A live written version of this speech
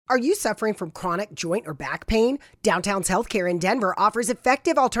Are you suffering from chronic joint or back pain? Downtown's Healthcare in Denver offers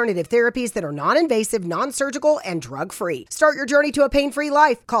effective alternative therapies that are non-invasive, non-surgical, and drug-free. Start your journey to a pain-free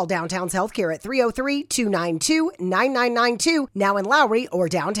life. Call Downtown's Healthcare at 303-292-9992, now in Lowry or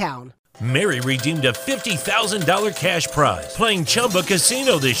downtown. Mary redeemed a $50,000 cash prize playing Chumba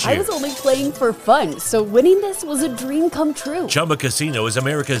Casino this year. I was only playing for fun, so winning this was a dream come true. Chumba Casino is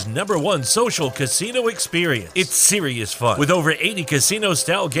America's #1 social casino experience. It's serious fun. With over 80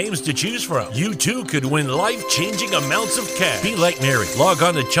 casino-style games to choose from, you too could win life-changing amounts of cash. Be like Mary. Log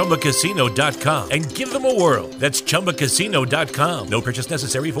on to ChumbaCasino.com and give them a whirl. That's ChumbaCasino.com. No purchase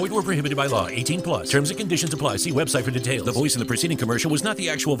necessary. Void where prohibited by law. 18+. Terms and conditions apply. See website for details. The voice in the preceding commercial was not the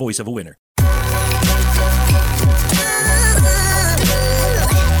actual voice of a winner.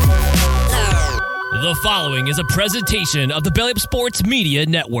 The following is a presentation of the Belly Up Sports Media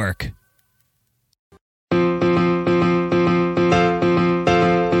Network.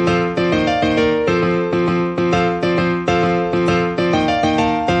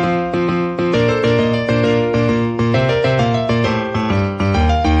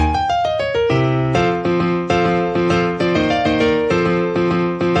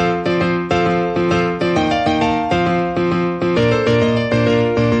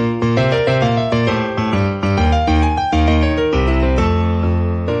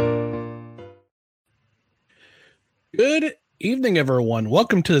 Good evening, everyone.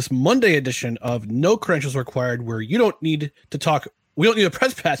 Welcome to this Monday edition of No Credentials Required, where we don't need a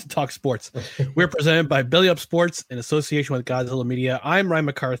press pass to talk sports. We're presented by Belly Up Sports in association with Godzilla Media. I'm Ryan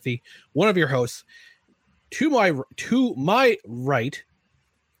McCarthy, one of your hosts. To my right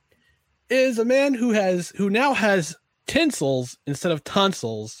is a man who now has tinsels instead of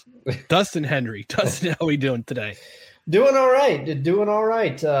tonsils. Dustin Henry. Dustin, how are we doing today? Doing all right.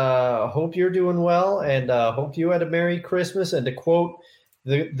 Hope you're doing well, and hope you had a Merry Christmas. And to quote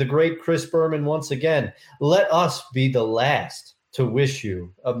the great Chris Berman once again, let us be the last to wish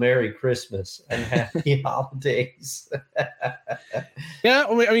you a Merry Christmas and Happy Holidays. Yeah,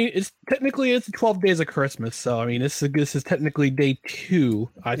 I mean, it's 12 days of Christmas, so I mean, this is technically day 2.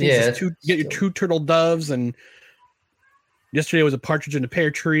 I think you get your 2 turtle doves, and yesterday was a partridge in a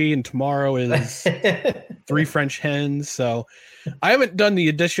pear tree, and tomorrow is 3 French hens. So I haven't done the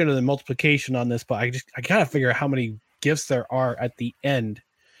addition or the multiplication on this, but I gotta figure out how many gifts there are at the end.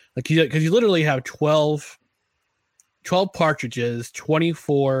 Like, because you literally have 12 partridges,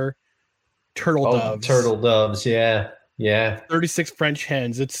 24 turtle doves. Turtle doves, yeah. 36 French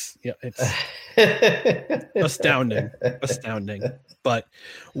hens. It's astounding. But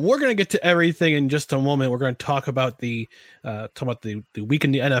we're going to get to everything in just a moment. We're going to talk about the week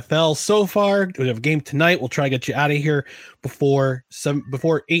in the NFL so far. We have a game tonight. We'll try to get you out of here before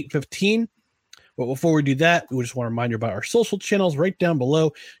 8:15. But before we do that, we just want to remind you about our social channels right down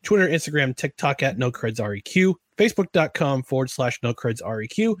below: Twitter, Instagram, TikTok at NoCredsREQ,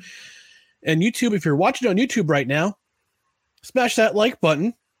 Facebook.com/NoCredsREQ, and YouTube. If you're watching on YouTube right now, smash that like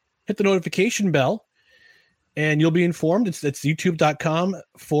button, hit the notification bell, and you'll be informed. It's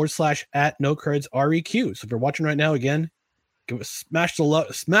youtube.com/@NoCredsREQ. So if you're watching right now, again, smash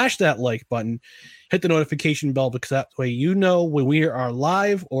that like button, hit the notification bell, because that way you know when we are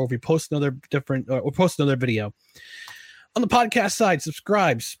live or if we post another video. On the podcast side,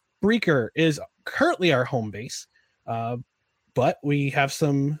 subscribe. Spreaker is currently our home base, but we have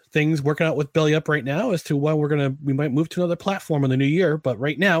some things working out with Belly Up right now as to when we might move to another platform in the new year. But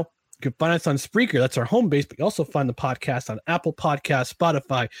right now, you can find us on Spreaker. That's our home base, but you also find the podcast on Apple Podcasts,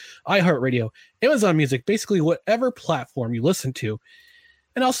 Spotify, iHeartRadio, Amazon Music, basically whatever platform you listen to.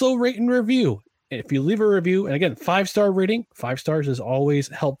 And also rate and review. If you leave a review, and again, 5-star rating, 5 stars is always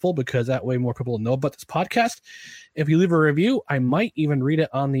helpful because that way more people know about this podcast. If you leave a review, I might even read it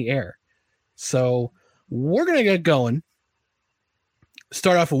on the air. So we're going to get going.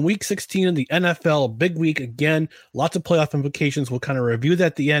 Start off in week 16 in the NFL, big week again, lots of playoff implications. We'll kind of review that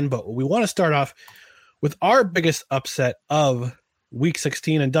at the end, but we want to start off with our biggest upset of week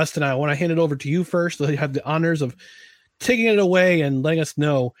 16. And Dustin, I want to hand it over to you first. So you have the honors of taking it away and letting us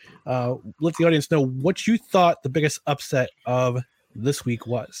know, let the audience know what you thought the biggest upset of this week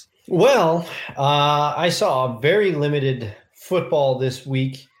was. Well, I saw very limited football this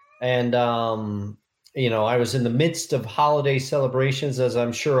week, and I was in the midst of holiday celebrations, as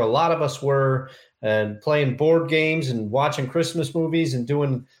I'm sure a lot of us were, and playing board games and watching Christmas movies and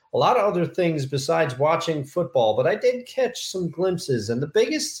doing a lot of other things besides watching football. But I did catch some glimpses, and the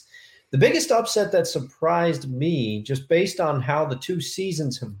biggest upset that surprised me, just based on how the 2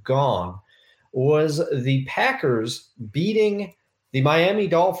 seasons have gone, was the Packers beating the Miami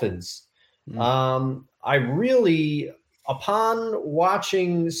Dolphins. I really upon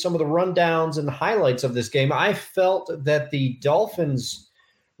watching some of the rundowns and highlights of this game, I felt that the Dolphins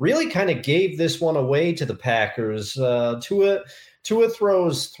really kind of gave this one away to the Packers. Tua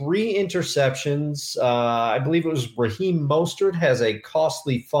throws 3 interceptions. I believe it was Raheem Mostert has a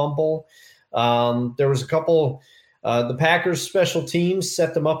costly fumble. There was a couple. The Packers special teams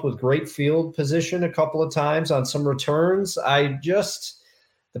set them up with great field position a couple of times on some returns.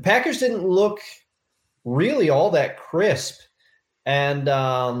 The Packers didn't look really all that crisp. And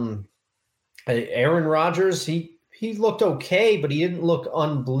Aaron Rodgers, he looked okay, but he didn't look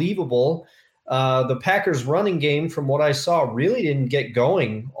unbelievable. The Packers running game, from what I saw, really didn't get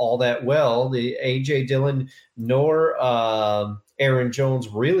going all that well. The A.J. Dillon nor Aaron Jones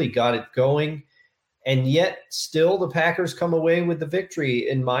really got it going. And yet still the Packers come away with the victory,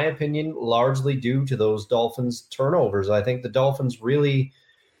 in my opinion, largely due to those Dolphins turnovers. I think the Dolphins really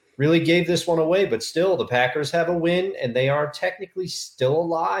gave this one away, but still the Packers have a win, and they are technically still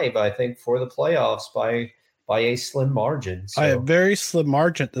alive, I think, for the playoffs by a slim margin. By a very slim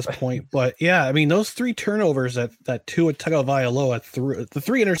margin at this point. But yeah, I mean, those 3 turnovers that Tua Tagovailoa threw, the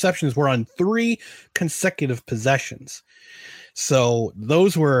 3 interceptions were on 3 consecutive possessions. So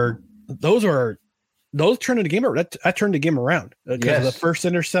those turned the game around. That turned the game around because the first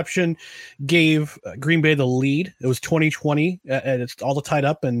interception gave Green Bay the lead. It was 20-20, and it's all tied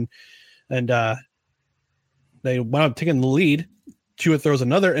up, and they wound up taking the lead. Tua throws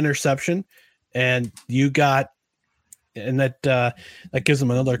another interception, and that gives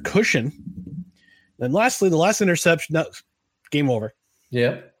them another cushion. And lastly, the last interception, game over.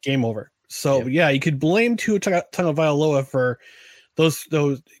 Yeah, game over. So you could blame Tua Tagovailoa for those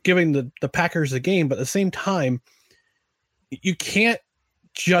giving the Packers the game, but at the same time, you can't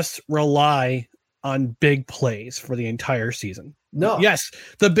just rely on big plays for the entire season. No. Yes,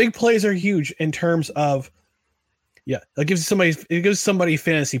 the big plays are huge in terms of it gives somebody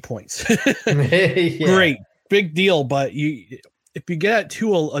fantasy points. Great, big deal. But if you get at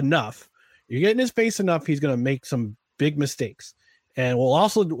Tua enough, you get in his face enough, he's going to make some big mistakes. And we'll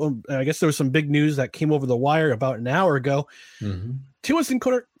also, I guess there was some big news that came over the wire about an hour ago. Mm-hmm. Tua's in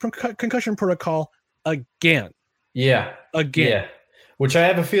concussion protocol again. Yeah. Again. Yeah. Which I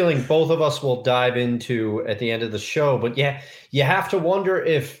have a feeling both of us will dive into at the end of the show. But yeah, you have to wonder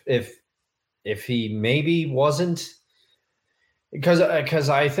if he maybe wasn't, because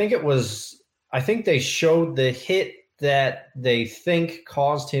I think they showed the hit that they think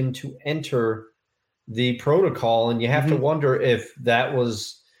caused him to enter the protocol, and you have to wonder if that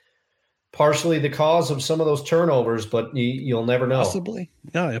was partially the cause of some of those turnovers, but you'll never know. Possibly.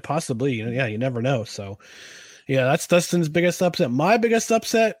 Yeah, you never know. So yeah, that's Dustin's biggest upset. My biggest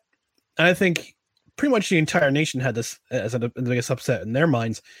upset, and I think pretty much the entire nation had this as the biggest upset in their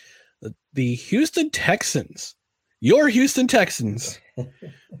minds. The Houston Texans, your Houston Texans,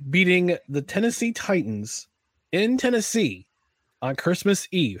 beating the Tennessee Titans in Tennessee on Christmas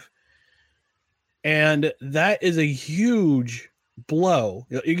Eve. And that is a huge blow.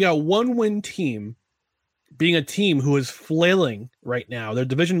 You got one win team being a team who is flailing right now. Their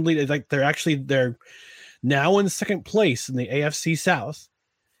division lead is like they're now in second place in the AFC South.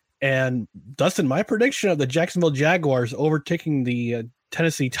 And Dustin, my prediction of the Jacksonville Jaguars overtaking the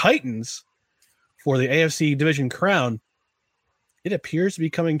Tennessee Titans for the AFC division crown, it appears to be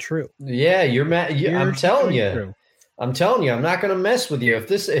coming true. Yeah, you're mad. I'm telling you. I'm telling you, I'm not going to mess with you. If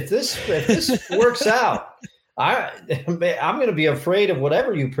this works out, I'm going to be afraid of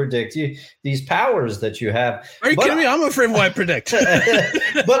whatever you predict. These powers that you have. Are you kidding me? I'm afraid of what I predict.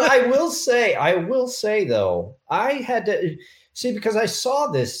 But I will say though, I had to see, because I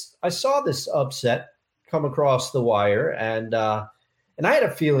saw this upset come across the wire, and I had a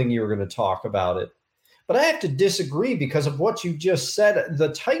feeling you were going to talk about it. But I have to disagree because of what you just said. The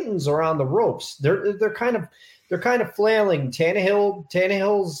Titans are on the ropes. They're kind of flailing.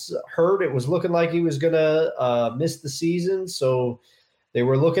 Tannehill's hurt. It was looking like he was going to miss the season. So they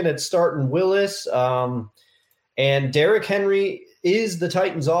were looking at starting Willis. And Derrick Henry is the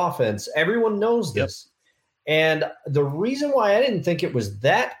Titans offense. Everyone knows this. Yep. And the reason why I didn't think it was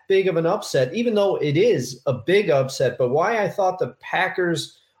that big of an upset, even though it is a big upset, but why I thought the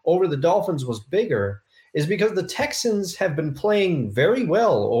Packers over the Dolphins was bigger, is because the Texans have been playing very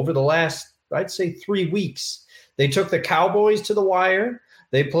well over the last, I'd say, 3 weeks. They took the Cowboys to the wire.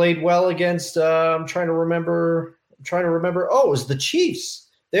 They played well against, I'm trying to remember. Oh, it was the Chiefs.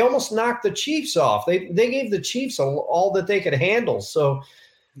 They almost knocked the Chiefs off. They gave the Chiefs all that they could handle. So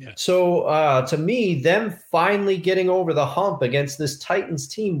to me, them finally getting over the hump against this Titans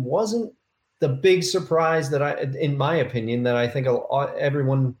team wasn't the big surprise in my opinion, that I think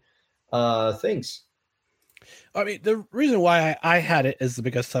everyone thinks. I mean, the reason why I had it as the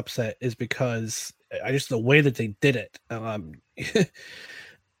biggest upset is because I just the way that they did it.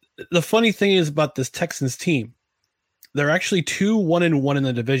 The funny thing is about this Texans team, they're actually 2-1-1 in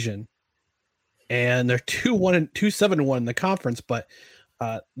the division, and they're 2-7-1 in the conference. But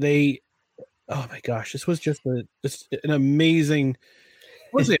they, oh my gosh, this was just an amazing.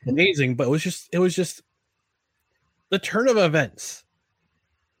 It wasn't amazing, but it was just the turn of events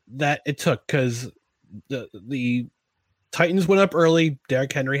that it took, because the Titans went up early.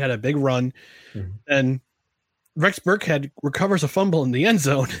 Derrick Henry had a big run, and Rex Burkhead recovers a fumble in the end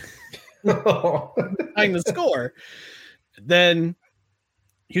zone, tying the score. Then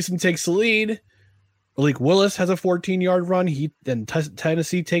Houston takes the lead. Malik Willis has a 14-yard run. Then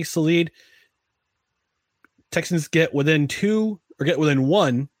Tennessee takes the lead. Texans get within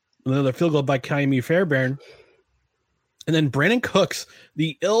 1, another field goal by Kaimi Fairbairn. And then Brandon Cooks,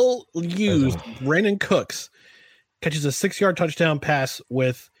 the ill-used Brandon Cooks, catches a 6-yard touchdown pass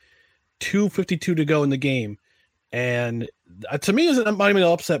with 2:52 to go in the game. And to me, it's not even an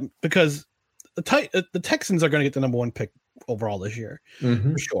upset, because the Texans are going to get the number 1 pick overall this year,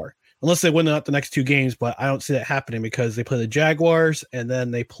 for sure. Unless they win out the next 2 games, but I don't see that happening, because they play the Jaguars and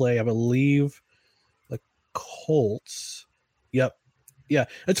then they play, I believe, the Colts. Yep. Yeah,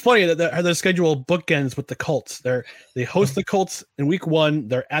 it's funny that the schedule bookends with the Colts. They host the Colts in week 1.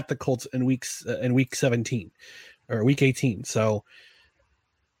 They're at the Colts in week 17 or week 18. So,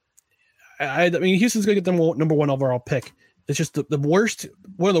 I mean, Houston's gonna get the number 1 overall pick. It's just the worst,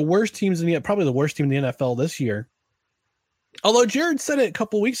 one of the worst teams probably the worst team in the NFL this year. Although Jared said it a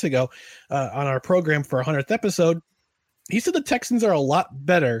couple of weeks ago on our program for our 100th episode, he said the Texans are a lot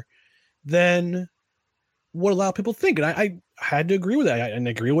better than what a lot of people think, and I had to agree with that. And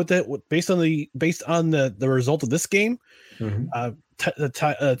agree with it based on the result of this game.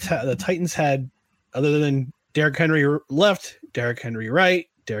 The Titans had, other than Derrick Henry left, Derrick Henry right,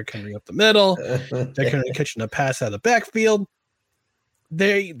 Derrick Henry up the middle, Derrick Henry catching a pass out of the backfield.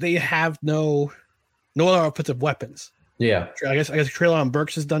 They have no other offensive weapons. Yeah, I guess Treylon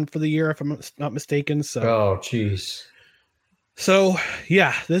Burks is done for the year, if I'm not mistaken. So, oh jeez. So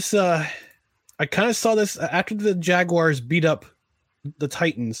yeah, this I kind of saw this after the Jaguars beat up the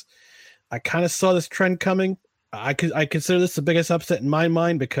Titans. I kind of saw this trend coming. I consider this the biggest upset in my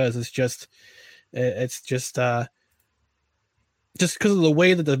mind, because it's just because of the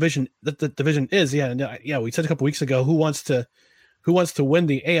way the division is. Yeah, we said a couple weeks ago, who wants to win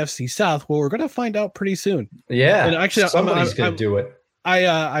the AFC South? Well, we're going to find out pretty soon. Yeah, and actually, somebody's going to do it.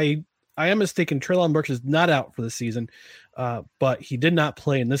 I am mistaken. Treylon Burks is not out for the season, but he did not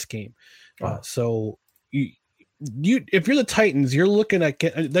play in this game. So if you're the Titans, you're looking at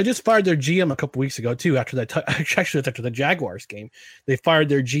they just fired their GM a couple weeks ago too. After the Jaguars game, they fired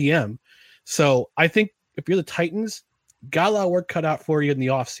their GM. So I think if you're the Titans, got a lot of work cut out for you in the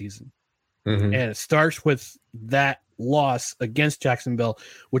offseason. And it starts with that loss against Jacksonville,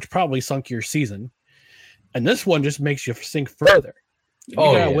 which probably sunk your season. And this one just makes you sink further. You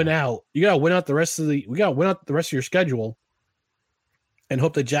gotta win out. You gotta win out the rest of your schedule, and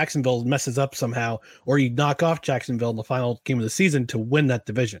hope that Jacksonville messes up somehow, or you knock off Jacksonville in the final game of the season to win that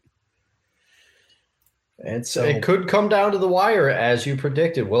division. And so it could come down to the wire, as you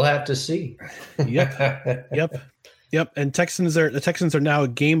predicted. We'll have to see. Yep. And the Texans are now a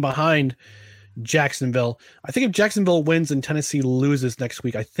game behind Jacksonville. I think if Jacksonville wins and Tennessee loses next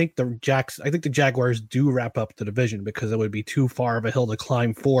week, I think the Jaguars do wrap up the division, because it would be too far of a hill to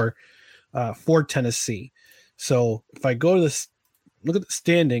climb for Tennessee. So if I go to this, look at the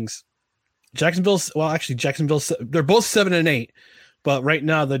standings, Jacksonville, they're both 7-8, but right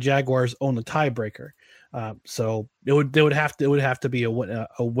now the Jaguars own the tiebreaker. So it would have to be a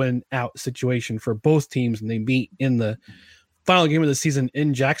win out situation for both teams, and they meet in the final game of the season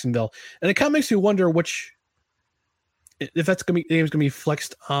in Jacksonville. And it kind of makes you wonder if that's going to be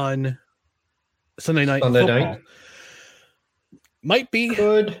flexed on Sunday night football. Might be,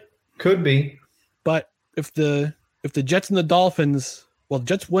 could be, but if the Jets and the Dolphins, the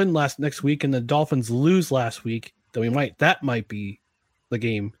Jets win next week and the Dolphins lose last week, then that might be the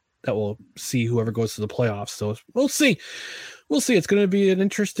game that will see whoever goes to the playoffs. So we'll see. It's going to be an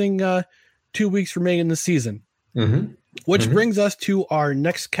interesting 2 weeks remaining in the season. Which brings us to our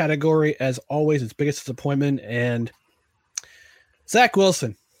next category, as always, its biggest disappointment. And Zach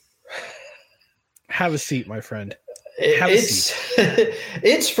Wilson, have a seat, my friend.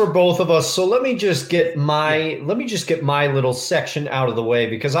 It's for both of us. So let me just get my little section out of the way,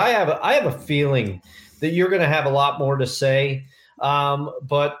 because I have a feeling that you're going to have a lot more to say.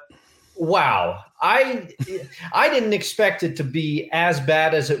 But wow, I didn't expect it to be as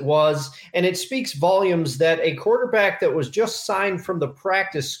bad as it was, and it speaks volumes that a quarterback that was just signed from the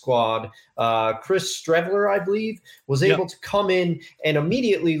practice squad, Chris Streveler, I believe, was able to come in and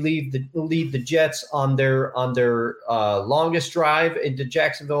immediately lead the Jets on their longest drive into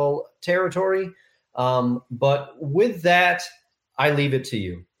Jacksonville territory. But with that, I leave it to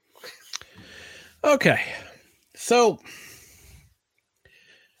you. Okay, so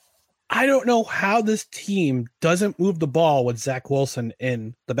I don't know how this team doesn't move the ball with Zach Wilson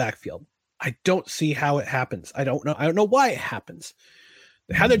in the backfield. I don't see how it happens. I don't know. I don't know why it happens.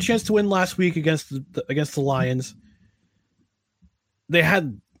 They had their chance to win last week against the Lions. They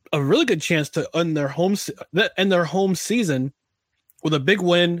had a really good chance to end their home season with a big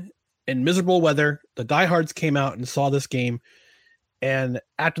win in miserable weather. The diehards came out and saw this game, and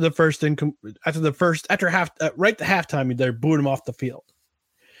right to halftime, they're booing him off the field.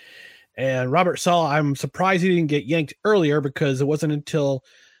 And Robert Saleh, I'm surprised he didn't get yanked earlier, because it wasn't until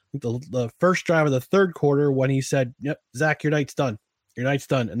the first drive of the third quarter when he said, "Yep, Zach, your night's done. Your night's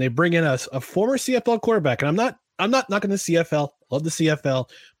done." And they bring in a former CFL quarterback, and I'm not knocking the CFL. Love the CFL,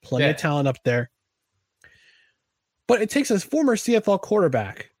 plenty of talent up there. But it takes a former CFL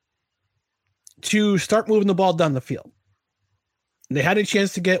quarterback to start moving the ball down the field. They had a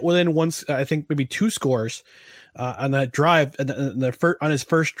chance to get within I think maybe 2 scores on that drive, on his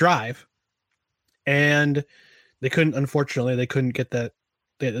first drive, and they couldn't. Unfortunately, they couldn't get that.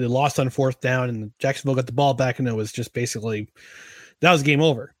 They lost on 4th down, and Jacksonville got the ball back, and it was just basically that was game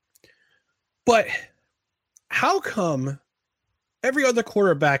over. But how come every other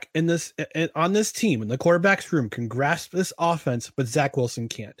quarterback on this team in the quarterback's room can grasp this offense, but Zach Wilson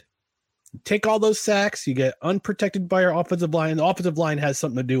can't? Take all those sacks, you get unprotected by our offensive line. The offensive line has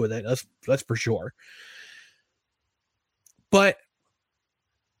something to do with it. That's for sure. But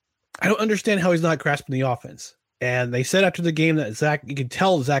I don't understand how he's not grasping the offense. And they said after the game that you could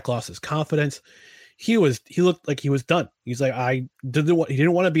tell Zach lost his confidence. He looked like he was done. He's like, he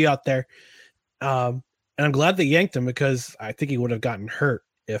didn't want to be out there. And I'm glad they yanked him, because I think he would have gotten hurt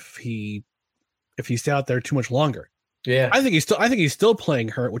if he stayed out there too much longer. Yeah, I think he's still playing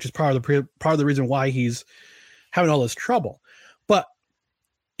hurt, which is part of the reason why he's having all this trouble. But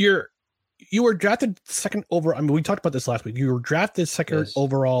you were drafted second overall. I mean, we talked about this last week. You were drafted second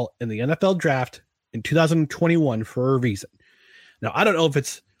overall in the NFL draft in 2021 for a reason. Now, I don't know if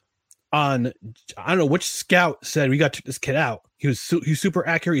it's I don't know which scout said we got this kid out. He's super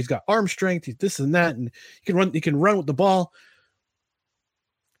accurate. He's got arm strength. He's this and that, and he can run with the ball.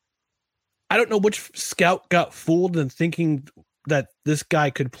 I don't know which scout got fooled in thinking that this guy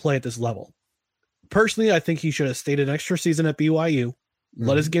could play at this level. Personally, I think he should have stayed an extra season at BYU,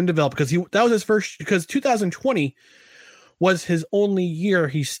 let his game develop, because that was his first. Because 2020 was his only year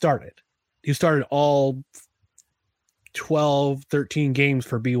he started. He started all 12, 13 games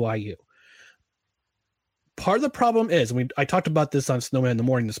for BYU. Part of the problem is, I talked about this on Snowman in the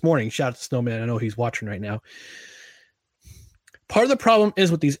Morning this morning. Shout out to Snowman. I know he's watching right now. Part of the problem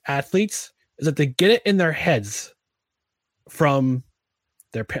is with these athletes is that they get it in their heads from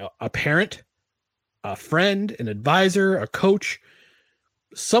a parent, a friend, an advisor, a coach,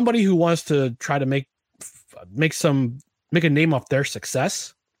 somebody who wants to try to make a name off their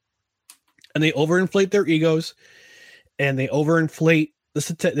success, and they overinflate their egos, and they overinflate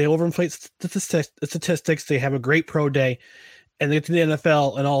statistics. They have a great pro day, and they get to the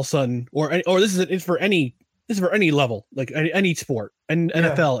NFL, and all of a sudden, or this is for any level, like any sport, and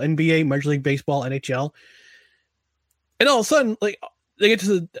NFL, NBA, Major League Baseball, NHL, and all of a sudden, like they get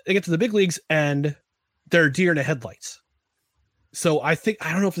to the big leagues, and they're deer in the headlights. So I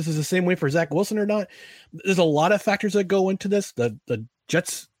don't know if this is the same way for Zach Wilson or not. There's a lot of factors that go into this. The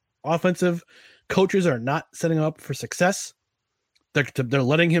Jets offensive coaches are not setting him up for success. They're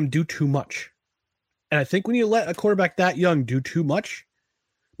letting him do too much. And I think when you let a quarterback that young do too much,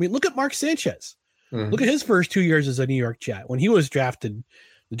 I mean, look at Mark Sanchez. Mm-hmm. Look at his first 2 years as a New York Jet. When he was drafted,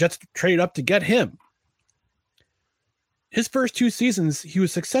 the Jets traded up to get him. His first 2 seasons, he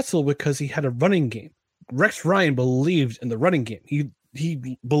was successful because he had a running game. Rex Ryan believed in the running game. He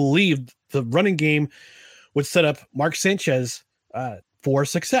believed the running game would set up Mark Sanchez for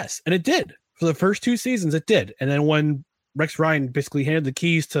success. And it did. For the first 2 seasons, it did. And then when Rex Ryan basically handed the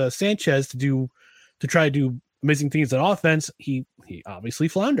keys to Sanchez to try to do amazing things on offense, he obviously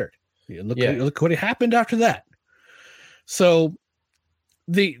floundered. Look what happened after that. So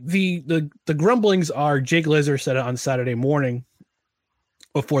the grumblings are, Jake Lizer said it on Saturday morning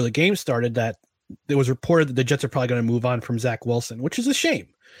before the game started that it was reported that the Jets are probably going to move on from Zach Wilson, which is a shame.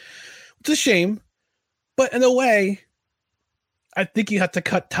 It's a shame, but in a way, I think you have to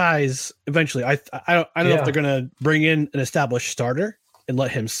cut ties eventually. I don't know if they're going to bring in an established starter and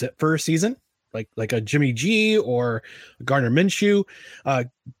let him sit for a season, like a Jimmy G or Gardner Minshew.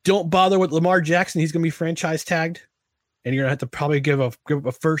 Don't bother with Lamar Jackson. He's going to be franchise tagged, and you're going to have to probably give a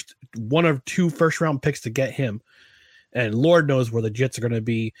one or two first round picks to get him. And Lord knows where the Jets are going to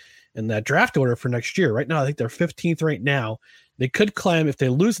be in that draft order for next year. Right now, I think they're 15th right now. They could climb, if they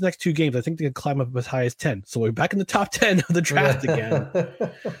lose the next two games, I think they could climb up as high as 10. So we're back in the top 10 of the draft again.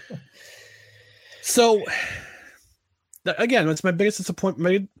 So, again, it's my biggest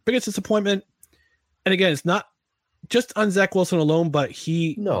disappointment. And again, it's not just on Zach Wilson alone, but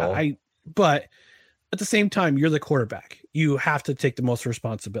but at the same time, you're the quarterback. You have to take the most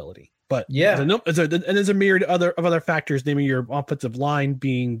responsibility. But there's a myriad of other factors, namely your offensive line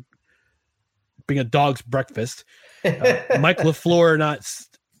being a dog's breakfast. Mike LaFleur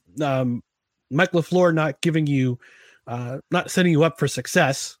not giving you, not setting you up for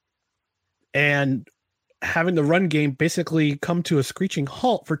success, and having the run game basically come to a screeching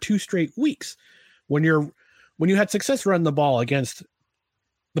halt for 2 straight weeks. When you had success running the ball against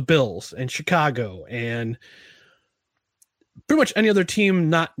the Bills and Chicago and pretty much any other team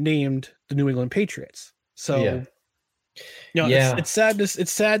not named the New England Patriots. So, it's sad.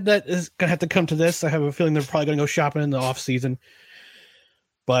 It's sad that it's gonna have to come to this. I have a feeling they're probably gonna go shopping in the off season.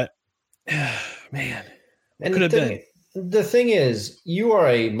 But man, and could have been. The thing is, you are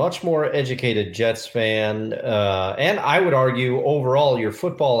a much more educated Jets fan, and I would argue overall your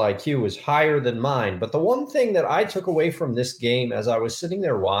football IQ is higher than mine. But the one thing that I took away from this game as I was sitting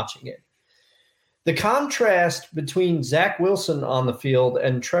there watching it, the contrast between Zach Wilson on the field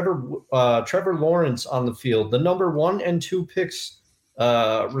and Trevor Lawrence on the field, the number 1 and 2 picks,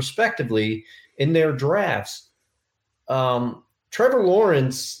 respectively, in their drafts. Trevor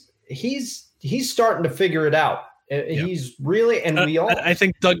Lawrence, he's starting to figure it out. He's really, and we all. I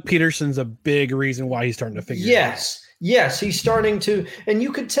think Doug Peterson's a big reason why he's starting to figure it out. Yes, he's starting to, and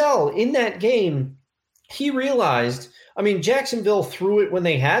you could tell in that game, he realized. I mean, Jacksonville threw it when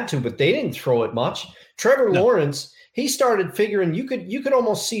they had to, but they didn't throw it much. Trevor Lawrence, he started figuring. You could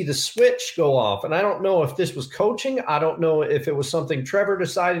almost see the switch go off, and I don't know if this was coaching. I don't know if it was something Trevor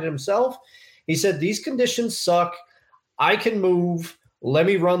decided himself. He said, "These conditions suck. I can move. Let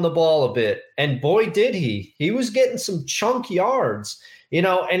me run the ball a bit." And boy, did he. He was getting some chunk yards,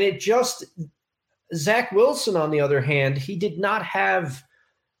 and it just – Zach Wilson, on the other hand, he did not have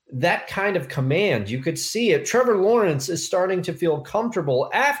that kind of command. You could see it. Trevor Lawrence is starting to feel comfortable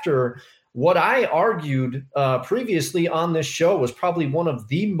after what I argued previously on this show was probably one of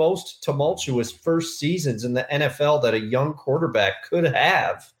the most tumultuous first seasons in the NFL that a young quarterback could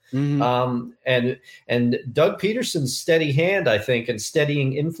have. Mm-hmm. And Doug Peterson's steady hand, I think, and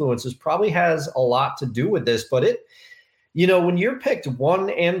steadying influences probably has a lot to do with this. But when you're picked 1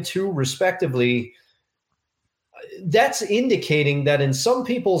 and 2 respectively, that's indicating that in some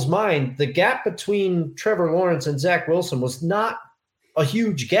people's mind, the gap between Trevor Lawrence and Zach Wilson was not a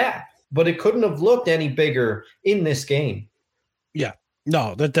huge gap, but it couldn't have looked any bigger in this game. Yeah,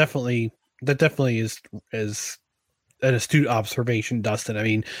 no, that definitely is an astute observation, Dustin. I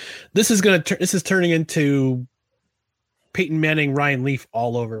mean, this is turning into Peyton Manning, Ryan Leaf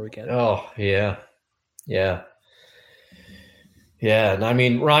all over again. Oh yeah. And I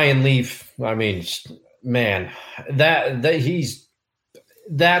mean, Ryan Leaf, man, that's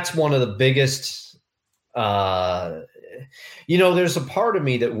one of the biggest, there's a part of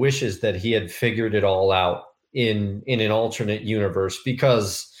me that wishes that he had figured it all out in an alternate universe,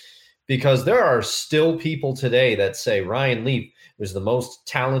 because there are still people today that say Ryan Leaf was the most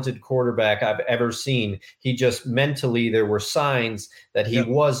talented quarterback I've ever seen. He just mentally, there were signs that he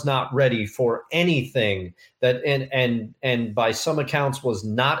was not ready for anything, that and by some accounts was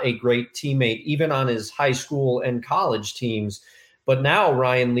not a great teammate, even on his high school and college teams. But now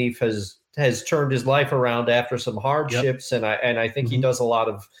Ryan Leaf has turned his life around after some hardships. And I think he does a lot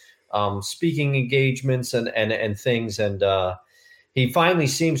of speaking engagements and things. And he finally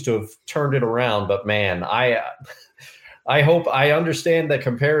seems to have turned it around. But man, I hope, I understand the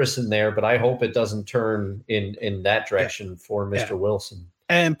comparison there, but I hope it doesn't turn in that direction for Mr. Wilson.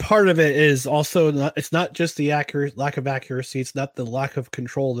 And part of it is also it's not just the lack of accuracy. It's not the lack of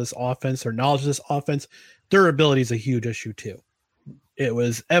control of this offense or knowledge of this offense. Durability is a huge issue too. It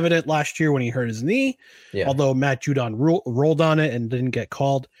was evident last year when he hurt his knee, although Matt Judon rolled on it and didn't get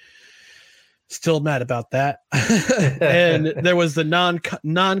called. Still mad about that. And there was the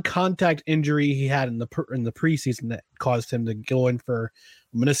non-contact injury he had in the preseason that caused him to go in for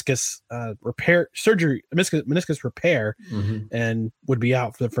meniscus repair surgery, meniscus repair, and would be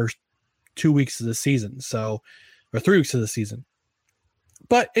out for the first 2 weeks of the season. Or 3 weeks of the season.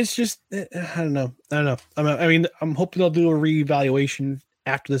 But it's just, I don't know. I mean, I'm hoping they'll do a reevaluation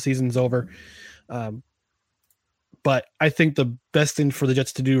after the season's over. But I think the best thing for the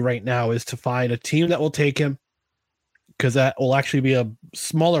Jets to do right now is to find a team that will take him, because that will actually be a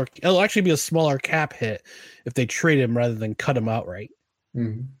smaller cap hit if they trade him rather than cut him outright.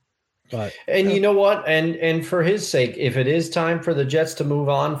 Mm-hmm. But you know what? And for his sake, if it is time for the Jets to move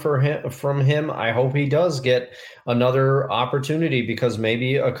on from him, I hope he does get another opportunity, because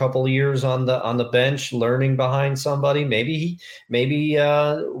maybe a couple of years on the bench, learning behind somebody, maybe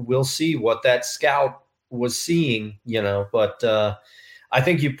we'll see what that scout was seeing, But I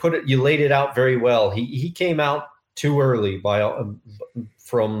think you laid it out very well. He came out too early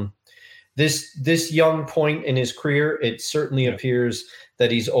from this young point in his career. It certainly appears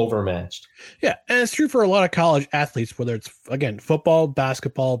that he's overmatched. Yeah, and it's true for a lot of college athletes, whether it's, again, football,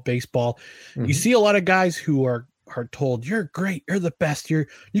 basketball, baseball. Mm-hmm. You see a lot of guys who are told, you're great, you're the best, you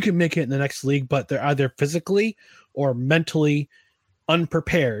can make it in the next league, but they're either physically or mentally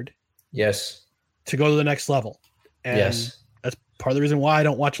unprepared. Yes. To go to the next level. And yes. That's part of the reason why I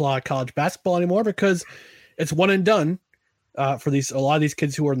don't watch a lot of college basketball anymore, because it's one and done for a lot of these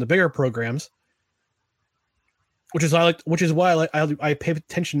kids who are in the bigger programs. Which is why I pay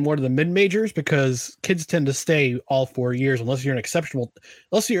attention more to the mid majors, because kids tend to stay all 4 years unless you're an exceptional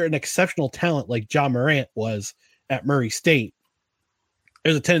talent like Ja Morant was at Murray State.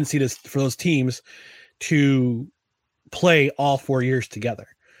 There's a tendency for those teams to play all 4 years together.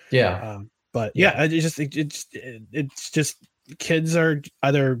 Yeah. But it's just kids are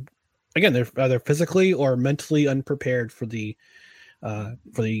they're either physically or mentally unprepared for the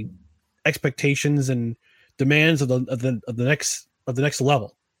expectations and demands of the next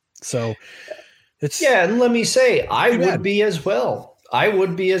level. So it's and let me say, I would be as well. I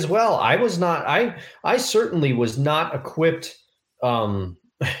was not. I certainly was not equipped.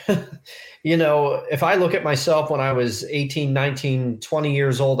 If I look at myself when I was 18, 19, 20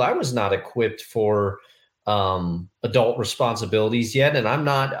 years old, I was not equipped for adult responsibilities yet. And I'm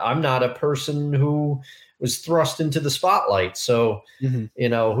not a person who was thrust into the spotlight. So, mm-hmm.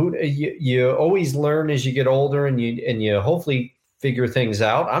 You always learn as you get older, and you hopefully figure things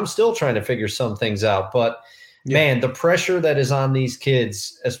out. I'm still trying to figure some things out, but man, the pressure that is on these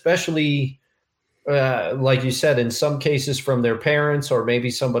kids, especially like you said, in some cases from their parents or maybe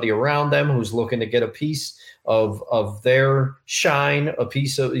somebody around them who's looking to get a piece of their shine, a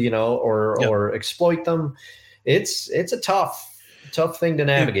piece of, or exploit them. It's a tough thing to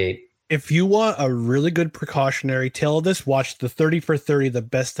navigate. If you want a really good precautionary tale of this, watch the 30 for 30, the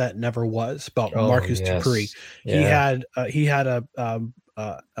best that never was, about Marcus Dupree. Yeah. He had a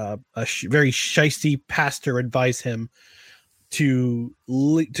very shisty pastor advise him to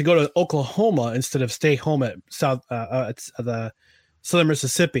go to Oklahoma instead of stay home at the Southern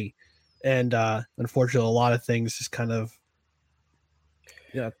Mississippi, and unfortunately, a lot of things just kind of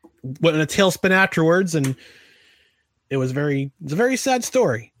went in a tailspin afterwards, and it's a very sad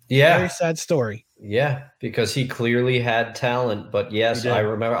story. Yeah, very sad story. Yeah, because he clearly had talent, but yes, I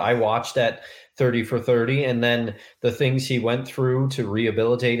remember I watched that 30 for 30, and then the things he went through to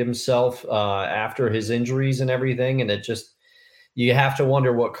rehabilitate himself after his injuries and everything, and it just. You have to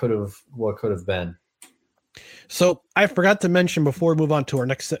wonder what could have been. So I forgot to mention before we move on to our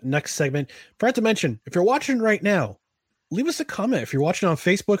next segment. Forgot to mention, if you're watching right now, leave us a comment. If you're watching on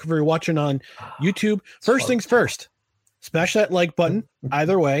Facebook, if you're watching on YouTube, first things first, smash that like button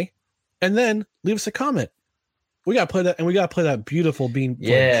either way, and then leave us a comment. We gotta play that, and we gotta play that beautiful Bean.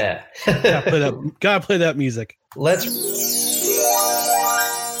 Yeah, gotta play that music.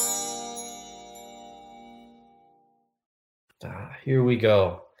 Here we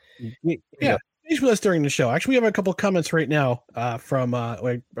go. Yeah, finish with us during the show. Actually, we have a couple of comments right now from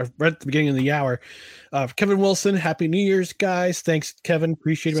right at the beginning of the hour. Kevin Wilson, Happy New Year's, guys. Thanks, Kevin.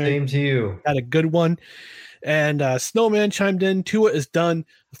 Appreciate it. Same to you. Had a good one. And Snowman chimed in. Tua is done.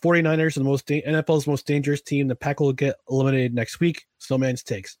 The 49ers are the NFL's most dangerous team. The Pack will get eliminated next week. Snowman's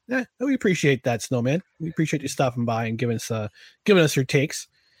takes. We appreciate that, Snowman. We appreciate you stopping by and giving us your takes.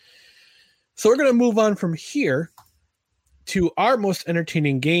 So we're going to move on from here to our most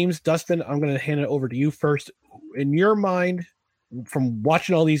entertaining games. Dustin, I'm going to hand it over to you first. In your mind, from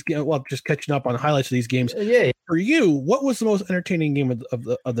watching all these games, well, just catching up on highlights of these games, for you, what was the most entertaining game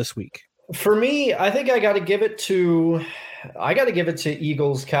of this week? For me, I think I got to give it to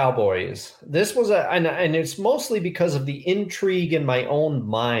Eagles Cowboys. This was and it's mostly because of the intrigue in my own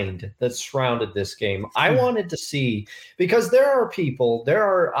mind that surrounded this game. I wanted to see, because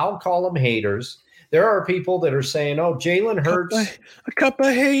I'll call them haters. There are people that are saying, "Oh, Jalen Hurts, a cup of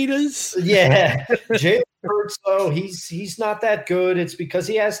haters." Yeah, Jalen Hurts, though, he's not that good. It's because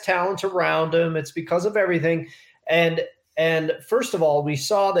he has talent around him. It's because of everything. And first of all, we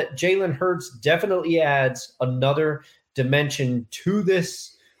saw that Jalen Hurts definitely adds another dimension to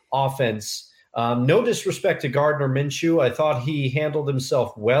this offense. No disrespect to Gardner Minshew. I thought he handled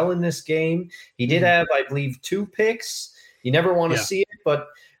himself well in this game. He did have, I believe, 2 picks. You never want to see it,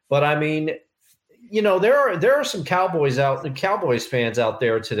 but I mean, there are some Cowboys fans out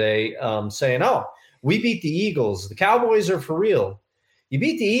there today saying, "Oh, we beat the Eagles. The Cowboys are for real." You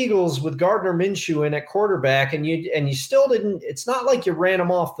beat the Eagles with Gardner Minshew in at quarterback, and you still didn't. It's not like you ran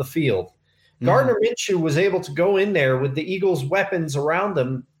him off the field. Gardner Minshew was able to go in there with the Eagles' weapons around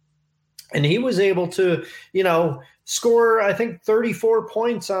him, and he was able to, score, I think, 34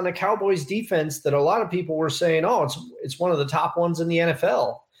 points on a Cowboys defense that a lot of people were saying, "Oh, it's one of the top ones in the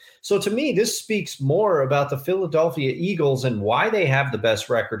NFL." So to me, this speaks more about the Philadelphia Eagles and why they have the best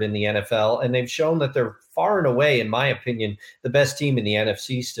record in the NFL, and they've shown that they're far and away, in my opinion, the best team in the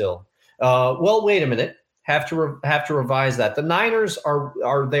NFC still. Well, wait a minute. Have to revise that. The Niners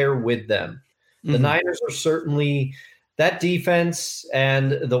are there with them. The Niners are certainly that defense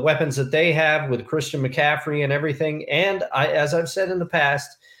and the weapons that they have with Christian McCaffrey and everything. And as I've said in the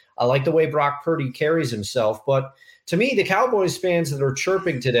past, I like the way Brock Purdy carries himself. But to me, the Cowboys fans that are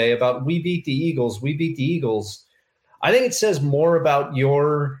chirping today about we beat the Eagles, I think it says more about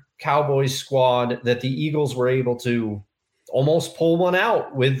your Cowboys squad that the Eagles were able to almost pull one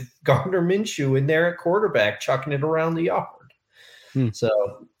out with Gardner Minshew in there at quarterback, chucking it around the yard.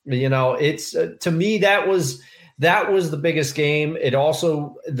 So, it's to me, that was the biggest game. It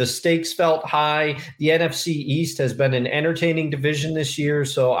also, the stakes felt high. The NFC East has been an entertaining division this year.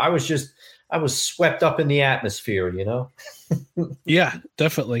 So I was swept up in the atmosphere, Yeah,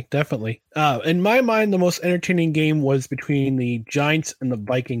 definitely. In my mind, the most entertaining game was between the Giants and the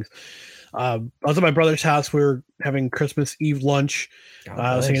Vikings. I was at my brother's house. We were having Christmas Eve lunch.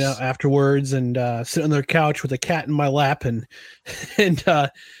 I was hanging out afterwards and sitting on their couch with a cat in my lap and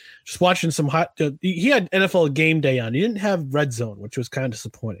just watching some he had NFL Game Day on. He didn't have Red Zone, which was kind of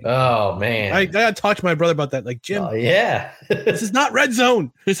disappointing. Oh, man. I got to talk to my brother about that. Like, Jim, this is not Red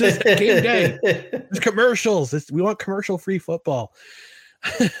Zone. This is Game Day. It's commercials. We want commercial-free football.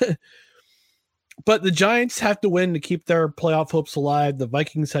 But the Giants have to win to keep their playoff hopes alive. The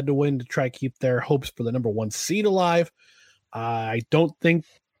Vikings had to win to try to keep their hopes for the number 1 seed alive. I don't think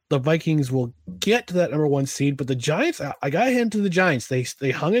the Vikings will get to that number 1 seed, but the Giants, I got to hand to the Giants. They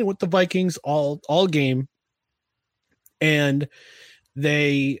hung in with the Vikings all game, and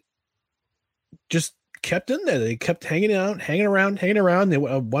they just kept in there. They kept hanging around. They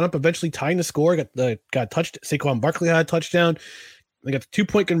wound up eventually tying the score. Got touched. Saquon Barkley had a touchdown. They got the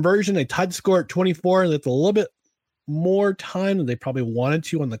 2-point conversion. They tied the score at 24. That's a little bit more time than they probably wanted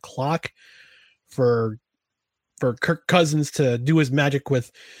to on the clock for Kirk Cousins to do his magic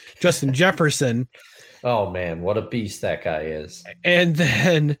with Justin Jefferson. Oh, man, what a beast that guy is. And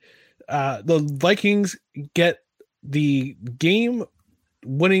then the Vikings get the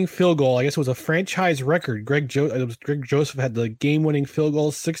game-winning field goal. I guess it was a franchise record. Greg Joseph had the game-winning field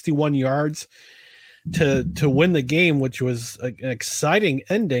goal, 61 yards to win the game, which was an exciting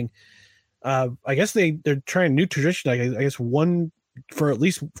ending. I guess they're trying a new tradition. I guess at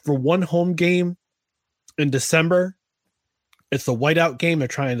least for one home game in December, it's the whiteout game. They're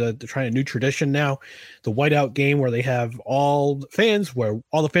trying a new tradition now. The whiteout game where they have all the fans wear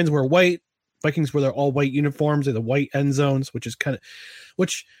white. Vikings wear their all white uniforms and the white end zones, which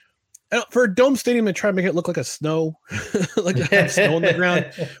for a dome stadium, they try to make it look like a snow, like they have snow on the ground,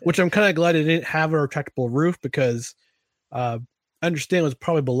 which I'm kind of glad it didn't have a retractable roof because I understand it was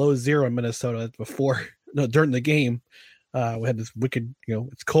probably below 0 in Minnesota during the game. We had this wicked,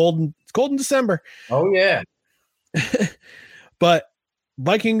 it's cold in December. Oh yeah. But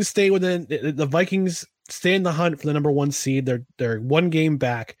Vikings stay within the Vikings stay in the hunt for the number 1 seed. They're 1 game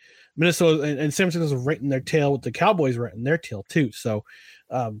back. Minnesota and San Francisco is right in their tail with the Cowboys right in their tail too. So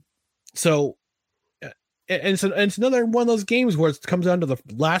it's another one of those games where it comes down to the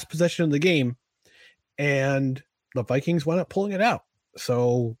last possession of the game and the Vikings wind up pulling it out.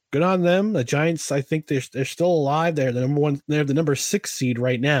 So good on them. The Giants, I think they're still alive. They're the number 1. They're the number 6 seed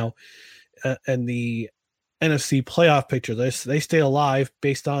right now, and the NFC playoff picture. They stay alive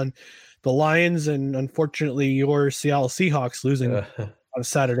based on the Lions and unfortunately your Seattle Seahawks losing on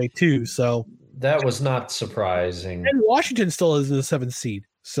Saturday too. So that was not surprising. And Washington still is in the 7th seed.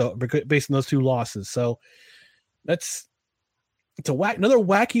 So based on those 2 losses, so it's another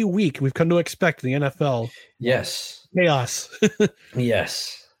wacky week we've come to expect in the NFL. Yes, chaos.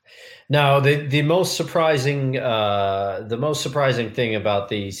 Yes. Now the most surprising thing about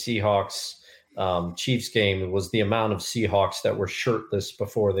the Seahawks Chiefs game was the amount of Seahawks that were shirtless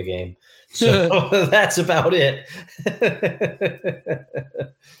before the game. So that's about it.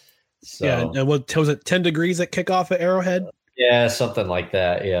 So, yeah, and what was it? 10 degrees at kickoff at Arrowhead. Yeah, something like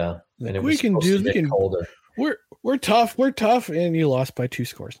that. Yeah, and it was colder. We're tough. We're tough, and you lost by 2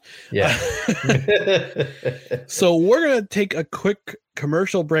 scores. Yeah. So we're gonna take a quick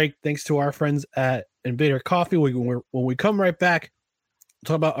commercial break, thanks to our friends at Invader Coffee. When we come right back,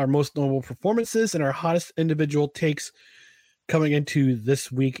 talk about our most notable performances and our hottest individual takes coming into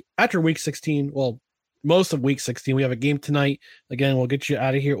this week after week 16. Well, most of week 16. We have a game tonight. Again, we'll get you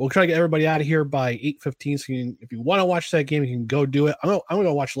out of here. We'll try to get everybody out of here by 8:15. So if you want to watch that game, you can go do it. I'm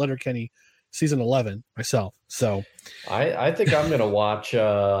gonna watch Letterkenny season 11 myself. So I think I'm gonna watch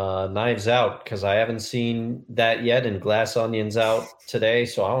Knives Out because I haven't seen that yet, and Glass Onions out today.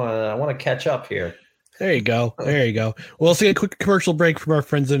 So I want to catch up here. There you go. There you go. We'll see a quick commercial break from our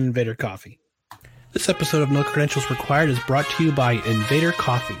friends at Invader Coffee. This episode of No Credentials Required is brought to you by Invader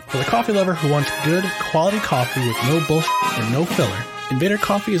Coffee. For the coffee lover who wants good, quality coffee with no bullshit and no filler, Invader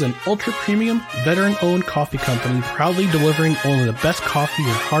Coffee is an ultra-premium, veteran-owned coffee company proudly delivering only the best coffee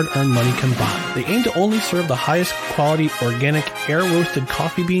your hard-earned money can buy. They aim to only serve the highest quality, organic, air-roasted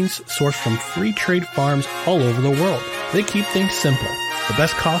coffee beans sourced from free trade farms all over the world. They keep things simple. The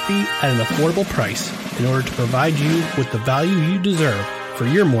best coffee at an affordable price in order to provide you with the value you deserve for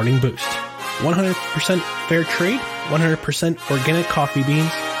your morning boost. 100% fair trade, 100% organic coffee beans,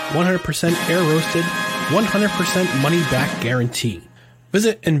 100% air roasted, 100% money back guarantee.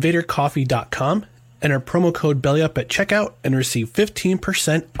 Visit invadercoffee.com, enter promo code BELLYUP at checkout, and receive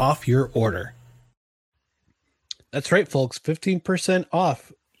 15% off your order. That's right, folks, 15%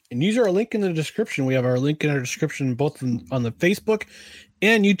 off. And use our link in the description. We have our link in our description both on the Facebook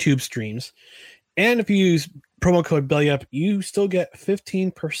and YouTube streams. And if you use promo code BELLYUP, you still get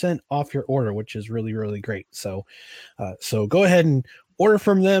 15% off your order, which is really, really great. So go ahead and order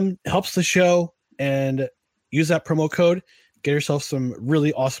from them. It helps the show, and use that promo code. Get yourself some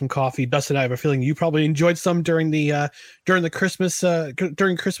really awesome coffee. Dustin, I have a feeling you probably enjoyed some during the Christmas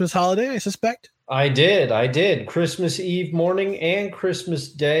holiday, I suspect. I did. Christmas Eve morning and Christmas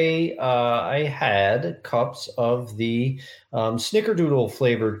Day, I had cups of the Snickerdoodle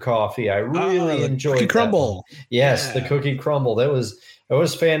flavored coffee. I really enjoyed Cookie Crumble. Yes, the Cookie Crumble. That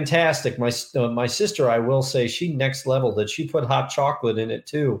was fantastic. My sister, I will say, she next leveled it. She put hot chocolate in it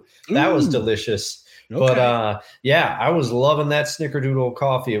too. That was delicious. Okay. But I was loving that Snickerdoodle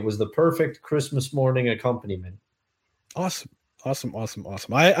coffee. It was the perfect Christmas morning accompaniment. Awesome.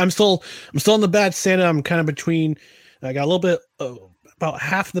 I'm still in the bad Santa. I'm kind of between. I got a little bit, about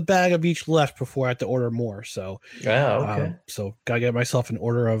half the bag of each left before I have to order more. So, okay. So gotta get myself an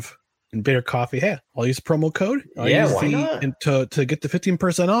order of Invader Coffee. Hey, I'll use promo code. Why not? And to get the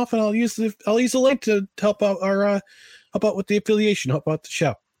 15% off, and I'll use the link to help out help out with the affiliation, help out the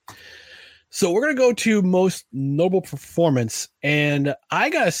show. So we're gonna go to most notable performance, and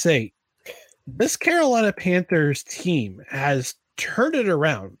I gotta say, this Carolina Panthers team has turned it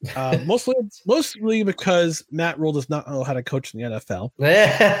around, mostly because Matt Rule does not know how to coach in the NFL.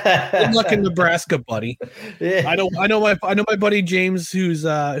 Good luck in Nebraska, buddy. Yeah. I know my buddy James, who's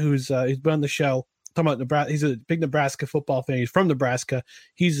been on the show, talking about Nebraska. He's a big Nebraska football fan. He's from Nebraska.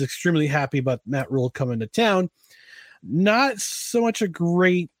 He's extremely happy about Matt Rule coming to town. Not so much a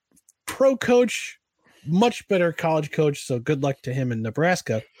great pro coach, much better college coach. So good luck to him in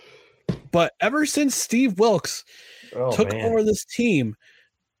Nebraska. But ever since Steve Wilks took over this team,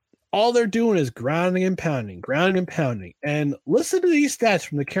 all they're doing is grounding and pounding. And listen to these stats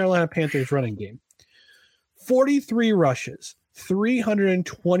from the Carolina Panthers running game. 43 rushes,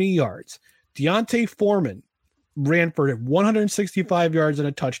 320 yards. Deontay Foreman ran for 165 yards and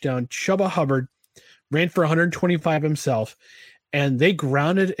a touchdown. Chuba Hubbard ran for 125 himself. And they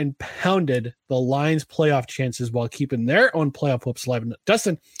grounded and pounded the Lions' playoff chances while keeping their own playoff hopes alive.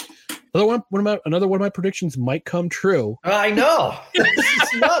 Dustin, another one of my predictions might come true. I know. This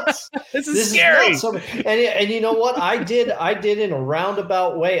is nuts. This is scary. Nuts. And you know what? I did in a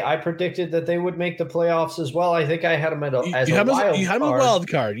roundabout way. I predicted that they would make the playoffs as well. I think I had them as a wild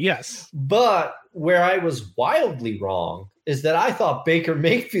card. Yes. But where I was wildly wrong is that I thought Baker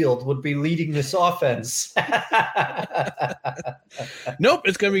Mayfield would be leading this offense. Nope,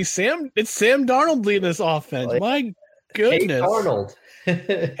 it's going to be Sam. It's Sam Darnold leading this offense. My goodness.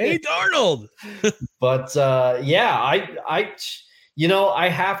 Hey, Darnold. But I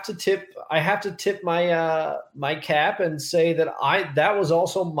have to tip my cap and say that was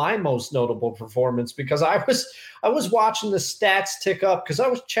also my most notable performance, because I was watching the stats tick up because I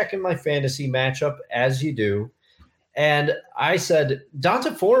was checking my fantasy matchup as you do. And I said,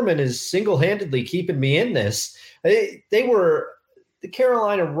 Donta Foreman is single-handedly keeping me in this. The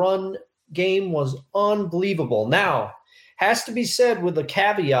Carolina run game was unbelievable. Now, has to be said with the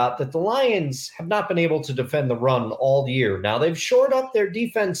caveat that the Lions have not been able to defend the run all year. Now, they've shored up their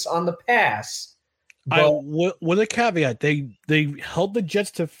defense on the pass. With a caveat, they held the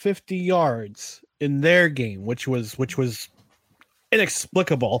Jets to 50 yards in their game, which was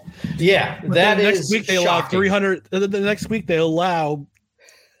inexplicable. Yeah, that is next week they allow 300. The next week they allow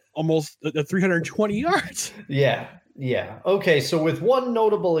almost 320 yards. Yeah. Okay, so with one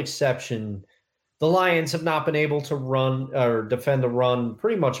notable exception, the Lions have not been able to run or defend the run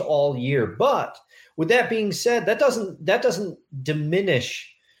pretty much all year. But with that being said, that doesn't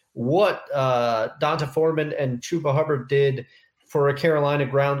diminish what Donta Foreman and Chuba Hubbard did for a Carolina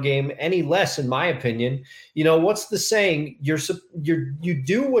ground game any less, in my opinion. You know, what's the saying? You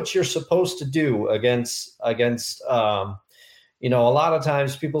do what you're supposed to do against you know, a lot of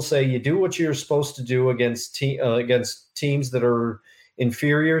times people say you do what you're supposed to do against teams that are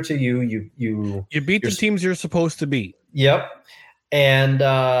inferior to you. You beat the teams you're supposed to beat. Yep. And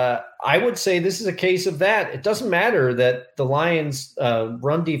I would say this is a case of that. It doesn't matter that the Lions'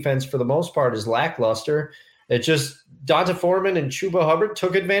 run defense for the most part is lackluster. It just Donta Foreman and Chuba Hubbard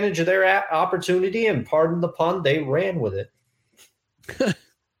took advantage of their opportunity, and pardon the pun, they ran with it.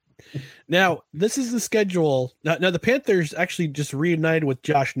 Now, this is the schedule. Now, the Panthers actually just reunited with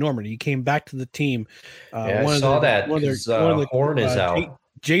Josh Norman. He came back to the team. I saw that. Horn is out.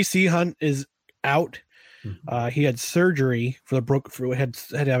 J.C. Hunt is out. He had surgery had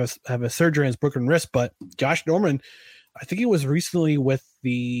to have a surgery on his broken wrist. But Josh Norman, I think he was recently with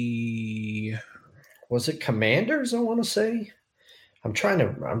the. Was it Commanders? I want to say. I'm trying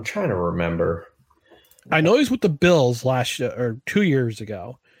to remember. I know he's with the Bills last year, or 2 years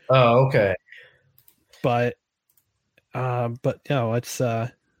ago. Oh, okay. But no, it's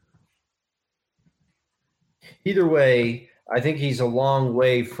either way. I think he's a long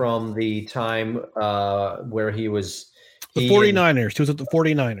way from the time where he was the 49ers. He was at the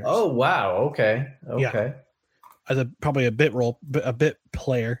 49ers. Oh, wow. Okay. Yeah. As probably a bit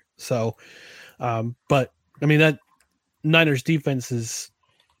player. So, but I mean that Niners defense is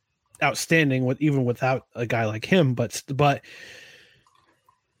outstanding even without a guy like him. But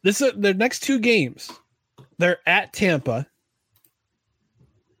this is their next two games. They're at Tampa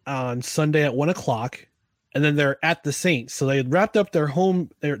on Sunday at 1:00, and then they're at the Saints. So they had wrapped up their home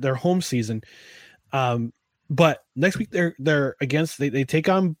season. But next week they're against they take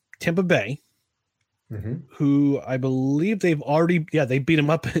on Tampa Bay, who I believe they've already they beat them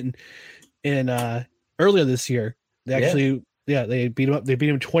up in earlier this year. They actually they beat them up. They beat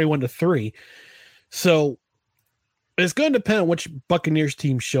them 21-3. So it's going to depend on which Buccaneers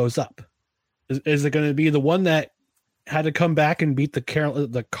team shows up. Is it going to be the one that had to come back and beat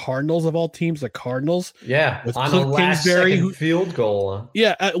the Cardinals of all teams, the Cardinals? Yeah, with on Cliff a last-second field goal.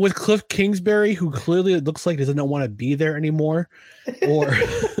 Yeah, with Cliff Kingsbury, who clearly it looks like doesn't want to be there anymore. Or,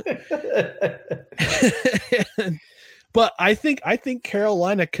 but I think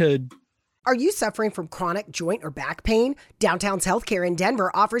Carolina could. Are you suffering from chronic joint or back pain? Downtown's Healthcare in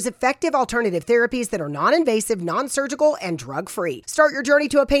Denver offers effective alternative therapies that are non-invasive, non-surgical, and drug-free. Start your journey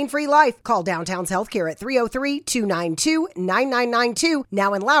to a pain-free life. Call Downtown's Healthcare at 303-292-9992,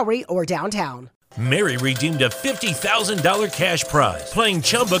 now in Lowry or downtown. Mary redeemed a $50,000 cash prize playing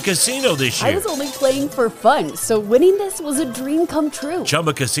Chumba Casino this year. I was only playing for fun, so winning this was a dream come true.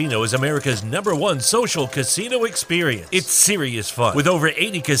 Chumba Casino is America's #1 social casino experience. It's serious fun. With over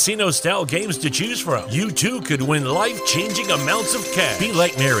 80 casino-style games to choose from, you too could win life-changing amounts of cash. Be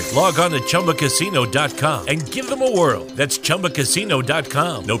like Mary. Log on to ChumbaCasino.com and give them a whirl. That's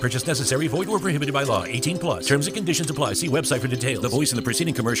ChumbaCasino.com. No purchase necessary. Void or prohibited by law. 18+. Terms and conditions apply. See website for details. The voice in the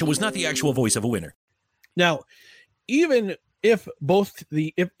preceding commercial was not the actual voice of a winner. Now, even if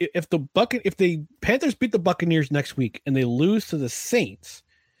the Panthers beat the Buccaneers next week and they lose to the Saints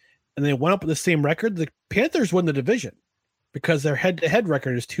and they went up with the same record, the Panthers win the division because their head-to-head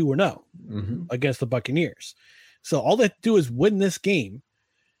record is 2-0 against the Buccaneers. So all they have to do is win this game,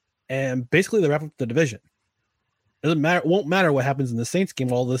 and basically they wrap up the division. It won't matter what happens in the Saints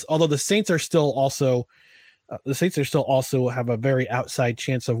game. Although the Saints are still also have a very outside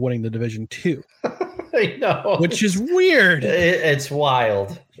chance of winning the division too. I know, which is weird. It's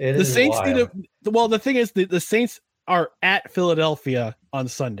wild. The Saints wild. the thing is the Saints are at Philadelphia on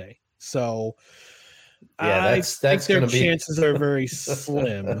Sunday, so I think their chances are very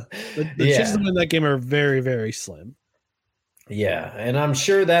slim. The chances to win that game are very, very slim. Yeah, and I'm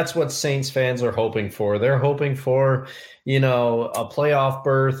sure that's what Saints fans are hoping for. They're hoping for, a playoff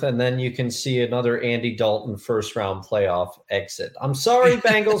berth, and then you can see another Andy Dalton first-round playoff exit. I'm sorry,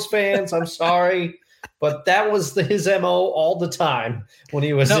 Bengals fans. I'm sorry, but that was his MO all the time when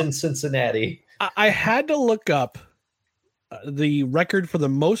he was in Cincinnati. I had to look up the record for the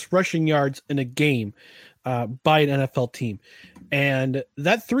most rushing yards in a game by an NFL team. And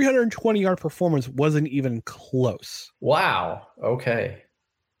that 320-yard performance wasn't even close. Wow. Okay.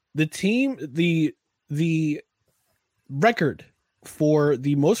 The record for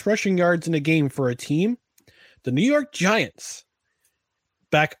the most rushing yards in a game for a team, the New York Giants,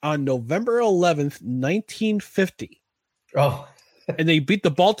 back on November 11th, 1950. Oh. And they beat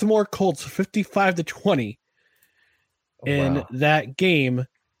the Baltimore Colts 55-20 in that game.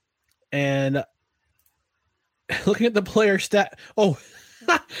 And looking at the player stat. Oh,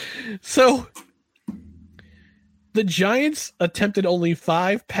 so the Giants attempted only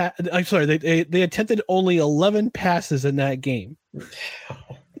they attempted only 11 passes in that game.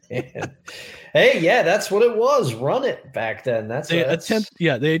 Oh, man. Hey, yeah, that's what it was. Run it back then. They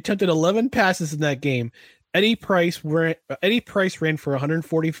attempted 11 passes in that game. Eddie Price ran for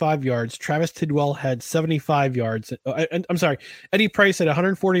 145 yards. Travis Tidwell had 75 yards. I'm sorry. Eddie Price had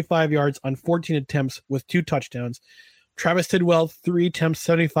 145 yards on 14 attempts with 2 touchdowns. Travis Tidwell, 3 attempts,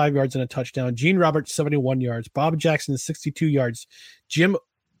 75 yards and a touchdown. Gene Roberts, 71 yards. Bob Jackson, 62 yards. Jim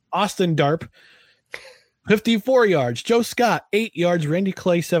Austin Darp, 54 yards. Joe Scott, 8 yards. Randy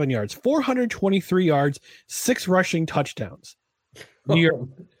Clay, 7 yards. 423 yards, 6 rushing touchdowns. New York.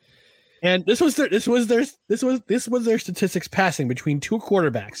 And this was their statistics passing between 2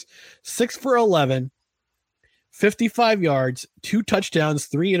 quarterbacks. 6 for 11, 55 yards, 2 touchdowns,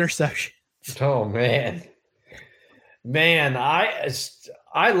 3 interceptions. Oh man.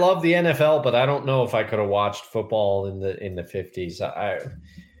 I love the NFL, but I don't know if I could have watched football in the 50s.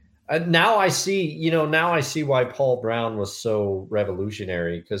 Now I see why Paul Brown was so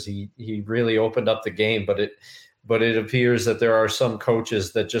revolutionary, because he really opened up the game, but it appears that there are some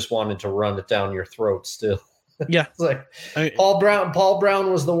coaches that just wanted to run it down your throat still. Yeah. Paul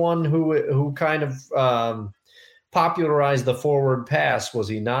Brown was the one who kind of popularized the forward pass, was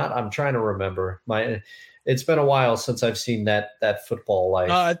he not? I'm trying to remember. It's been a while since I've seen that football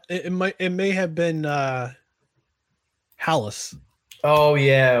life. It may have been Halas. Oh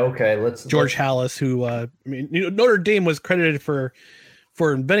yeah, okay. George Halas, who Notre Dame was credited for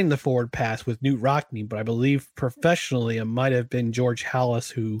inventing the forward pass with Newt Rockne, but I believe professionally it might have been George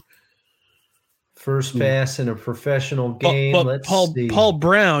Halas who first pass in a professional game. But Paul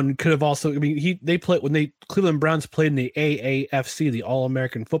Brown could have also. I mean, they played when Cleveland Browns played in the AAFC, the All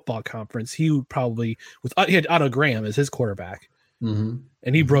American Football Conference. He would probably he had Otto Graham as his quarterback, and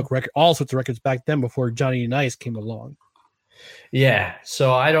he broke all sorts of records back then before Johnny Unitas came along. Yeah.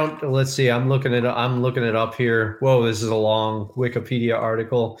 So let's see. I'm looking it up here. Whoa, this is a long Wikipedia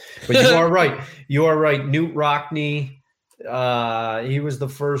article, but you are right. You are right. Newt Rockne, he was the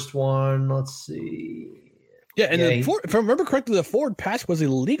first one. Let's see. Yeah. And if I remember correctly, the forward pass was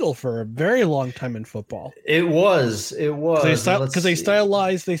illegal for a very long time in football. It was because they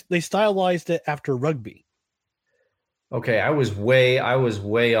stylized it after rugby. Okay. I was way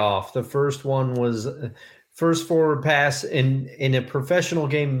off. The first one was first forward pass in a professional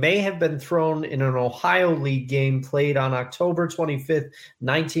game may have been thrown in an Ohio League game played on October 25th,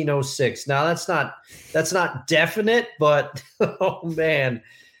 1906. Now that's not definite, but oh man,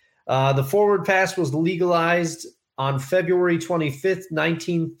 the forward pass was legalized on February 25th,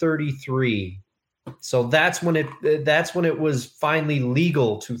 1933. So that's when it was finally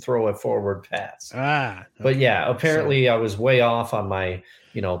legal to throw a forward pass. Okay. But yeah, apparently I was way off on my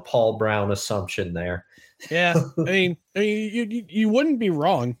Paul Brown assumption there. Yeah, I mean, you wouldn't be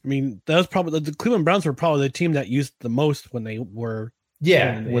wrong. I mean, that was probably the Cleveland Browns were probably the team that used the most when they were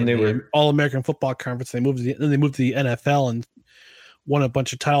when they were All American Football Conference. Then they moved to the NFL and won a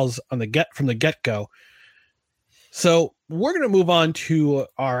bunch of titles from the get go. So we're going to move on to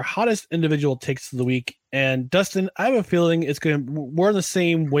our hottest individual takes of the week. And Dustin, I have a feeling we're on the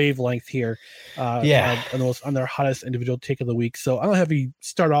same wavelength here. On their hottest individual take of the week. So I'll have you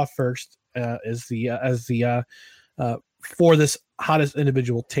start off first for this hottest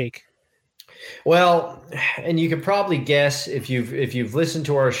individual take. Well, and you can probably guess if you've listened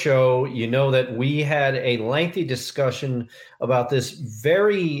to our show, you know that we had a lengthy discussion about this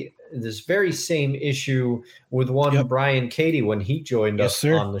very same issue with one Brian Cady when he joined us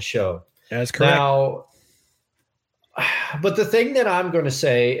on the show. That's correct. Now, but the thing that I'm going to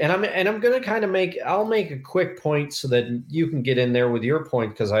say, and I'm going to kind of I'll make a quick point so that you can get in there with your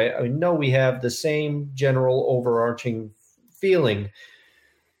point, because I know we have the same general overarching feeling.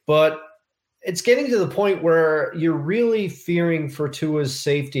 But it's getting to the point where you're really fearing for Tua's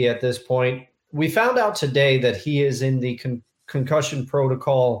safety at this point. We found out today that he is in the concussion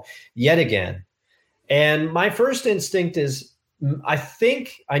protocol yet again. And my first instinct is, I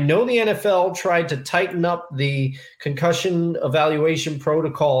know the NFL tried to tighten up the concussion evaluation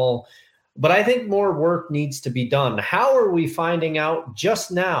protocol, but I think more work needs to be done. How are we finding out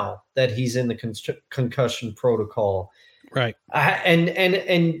just now that he's in the concussion protocol? Right.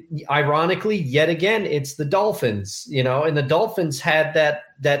 And ironically, yet again, it's the Dolphins, and the Dolphins had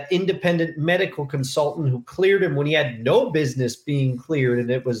that independent medical consultant who cleared him when he had no business being cleared. And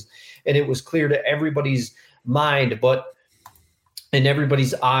it was clear to everybody's mind, and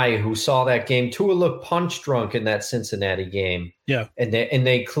everybody's eye who saw that game. Tua looked punch drunk in that Cincinnati game. Yeah. And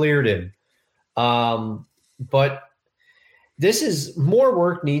they cleared him. But this is more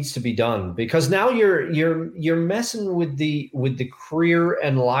work needs to be done, because now you're messing with the career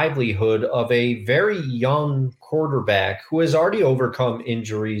and livelihood of a very young quarterback who has already overcome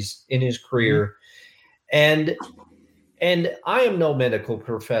injuries in his career. And I am no medical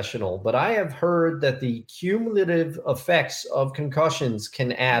professional, but I have heard that the cumulative effects of concussions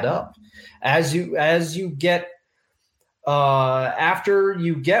can add up as you get after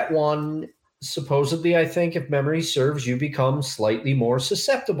you get one. Supposedly, I think, if memory serves, you become slightly more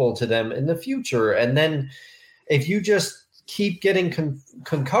susceptible to them in the future. And then if you just keep getting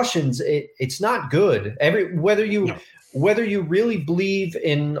concussions, it's not good. Whether you really believe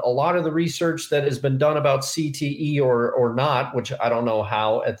in a lot of the research that has been done about CTE or not, which I don't know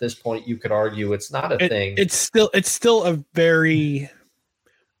how at this point you could argue it's not a thing. It's still a very.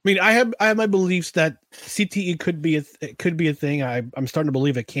 I mean, I have my beliefs that CTE could be a thing. I'm starting to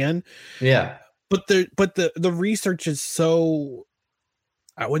believe it can. Yeah. But the research is so,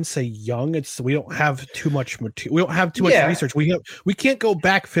 I wouldn't say young. We don't have too much material. We don't have too much research. We can't go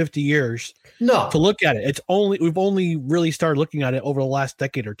back 50 years to look at it. We've only really started looking at it over the last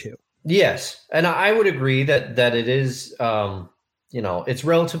decade or two. Yes. And I would agree that it is it's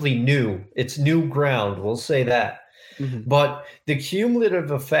relatively new. It's new ground. We'll say that. Mm-hmm. But the cumulative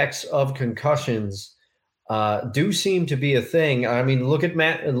effects of concussions do seem to be a thing. I mean, look at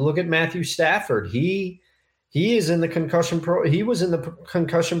Matthew Stafford. He is in the concussion he was in the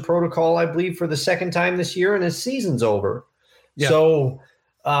concussion protocol, I believe, for the second time this year, and his season's over. Yeah. So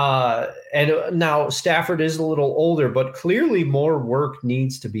and now Stafford is a little older, but clearly more work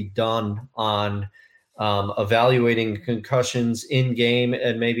needs to be done on evaluating concussions in game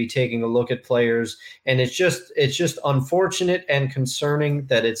and maybe taking a look at players. And it's just unfortunate and concerning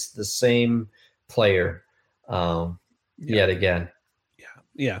that it's the same player yet again.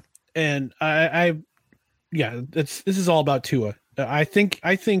 Yeah. And this is all about Tua. I think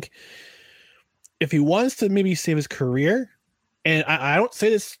if he wants to maybe save his career, and I don't say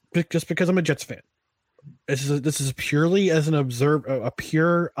this just because I'm a Jets fan. This is purely as a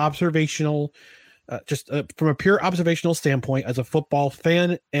pure observational. From a pure observational standpoint, as a football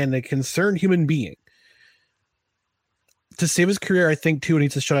fan and a concerned human being, to save his career, I think Tua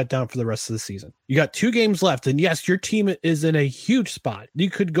needs to shut it down for the rest of the season. You got 2 games left, and yes, your team is in a huge spot. You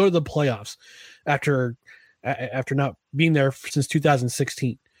could go to the playoffs after not being there since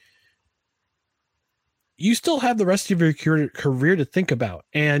 2016. You still have the rest of your career to think about.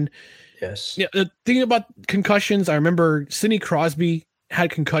 And yes, the thing about concussions, I remember Sidney Crosby had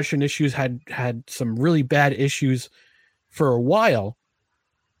concussion issues, had some really bad issues for a while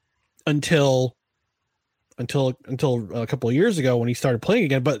until a couple of years ago when he started playing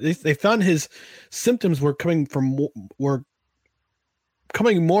again. But they found his symptoms were coming more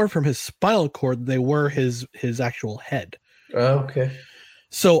from his spinal cord than they were his actual head. Okay.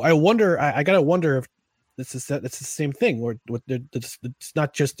 So I gotta wonder if that's the same thing where it's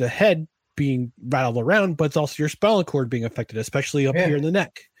not just the head being rattled around, but it's also your spinal cord being affected, especially up here in the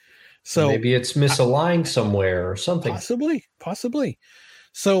neck. So maybe it's misaligned somewhere or something. Possibly.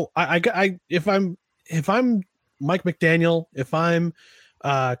 So if I'm Mike McDaniel, if I'm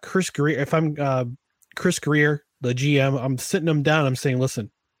Chris Greer, the GM, I'm sitting them down. I'm saying,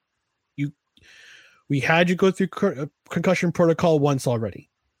 listen, we had you go through concussion protocol once already.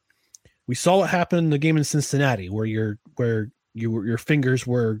 We saw what happened in the game in Cincinnati, where your fingers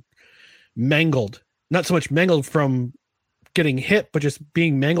were mangled, not so much mangled from getting hit, but just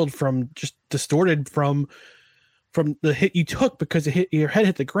being mangled from just distorted from the hit you took because your head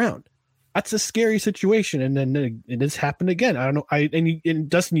hit the ground. That's a scary situation. And then it has happened again. I don't know. And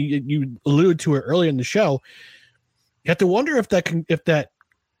Dustin, you alluded to it earlier in the show. You have to wonder if that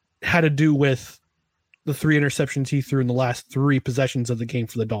had to do with the 3 interceptions he threw in the last 3 possessions of the game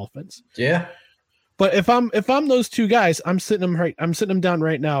for the Dolphins. Yeah. But if I'm those two guys, I'm sitting them down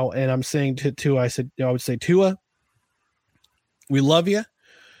right now, and I'm saying to Tua, I would say, Tua, we love you.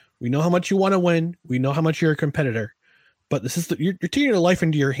 We know how much you want to win. We know how much you're a competitor, but this is you're taking your life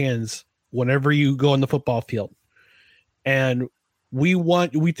into your hands whenever you go on the football field, and we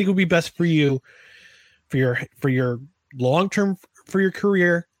think it would be best for you, for your long term, for your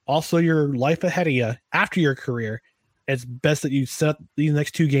career, also your life ahead of you after your career. It's best that you set up these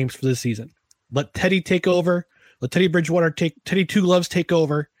next 2 games for this season. Let Teddy take over. Let Teddy Bridgewater Teddy Two Gloves take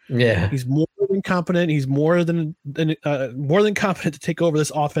over. Yeah, he's more than competent. He's more than competent to take over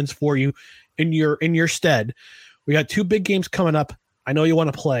this offense for you in your stead. We got 2 big games coming up. I know you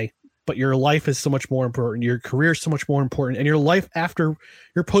want to play, but your life is so much more important. Your career is so much more important, and your life after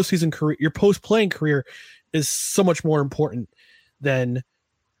your postseason career, your post-playing career, is so much more important than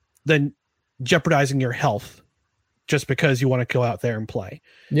jeopardizing your health just because you want to go out there and play.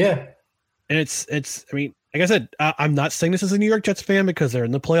 Yeah, and it's. I mean, like I said, I'm not saying this as a New York Jets fan because they're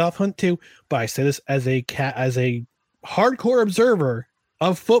in the playoff hunt too, but I say this as a hardcore observer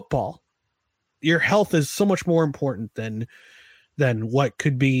of football. Your health is so much more important than what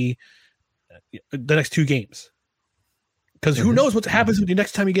could be the next 2 games. Because who knows what happens with you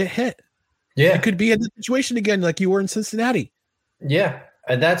next time you get hit? Yeah, you could be in the situation again like you were in Cincinnati. Yeah,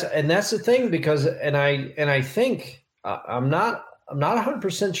 and that's the thing, because I think I'm not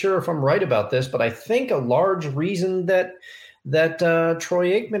 100% sure if I'm right about this, but I think a large reason that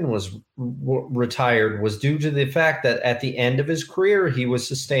Troy Aikman was retired was due to the fact that at the end of his career he was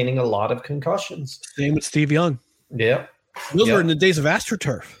sustaining a lot of concussions. Same with Steve Young. Yeah, those were in the days of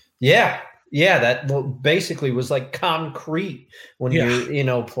AstroTurf. Yeah, that basically was like concrete when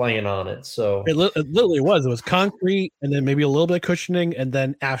you're playing on it. So it literally was. It was concrete, and then maybe a little bit of cushioning, and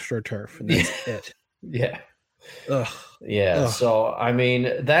then AstroTurf, and that's it. Yeah. Ugh. Yeah. Ugh. So I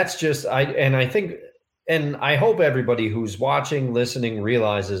mean, that's just I think. And I hope everybody who's watching, listening,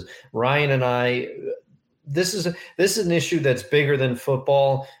 realizes Ryan and I, this is an issue that's bigger than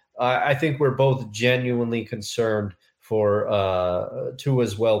football. I think we're both genuinely concerned for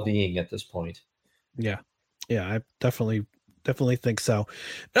Tua's well-being at this point. Yeah, I definitely think so.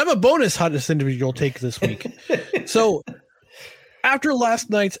 I have a bonus hottest individual take this week. So after last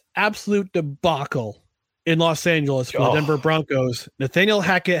night's absolute debacle in Los Angeles for the Denver Broncos, Nathaniel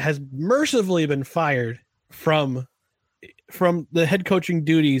Hackett has mercifully been fired from the head coaching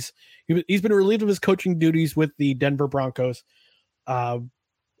duties. He's been relieved of his coaching duties with the Denver Broncos. I'm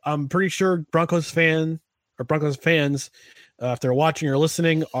pretty sure Broncos fans, if they're watching or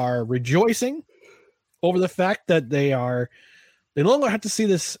listening, are rejoicing over the fact that they no longer have to see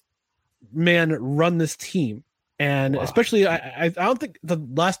this man run this team. And especially, I don't think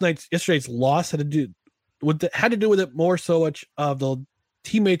yesterday's loss had to do with it more so much of the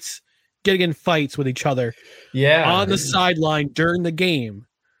teammates getting in fights with each other on the sideline during the game.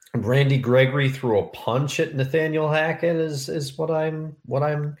 Randy Gregory threw a punch at Nathaniel Hackett is what I'm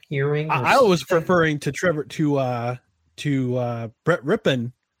hearing. I was referring to Brett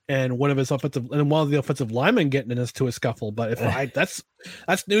Rippon and one of the offensive linemen getting into a scuffle. But that's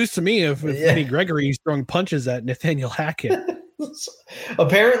news to me. If Randy Gregory is throwing punches at Nathaniel Hackett.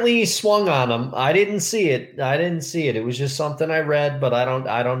 Apparently he swung on him. I didn't see it. It was just something I read, but I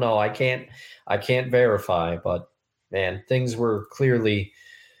don't know. I can't verify, but man, things were clearly,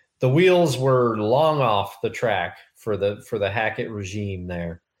 the wheels were long off the track for the Hackett regime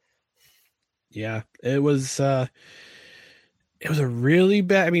there. Yeah, it was a really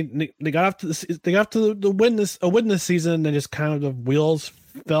bad. I mean, they got off to the win this season, and then just kind of the wheels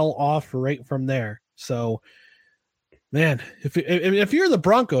fell off right from there. So, man, if you're the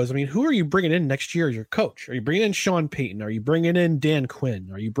Broncos, I mean, who are you bringing in next year as your coach? Are you bringing in Sean Payton? Are you bringing in Dan Quinn?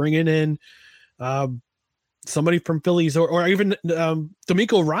 Are you bringing in somebody from Phillies or even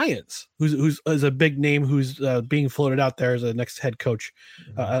D'Amico Ryans, who's a big name who's being floated out there as a next head coach,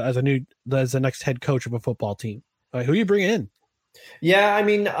 as the next head coach of a football team? Who are you bringing in? Yeah, I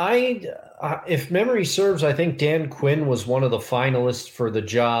mean, if memory serves, I think Dan Quinn was one of the finalists for the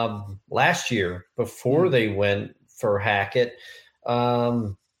job last year before they went for Hackett.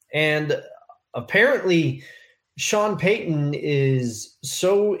 And apparently Sean Payton is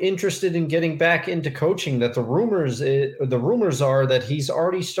so interested in getting back into coaching that the rumors are that he's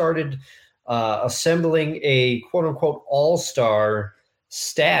already started assembling a quote unquote all-star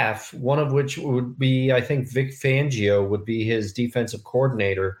staff, one of which would be, I think, Vic Fangio would be his defensive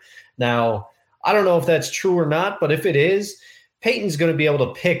coordinator. Now, I don't know if that's true or not, but if it is, Peyton's going to be able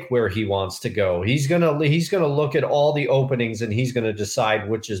to pick where he wants to go. He's going to look at all the openings and he's going to decide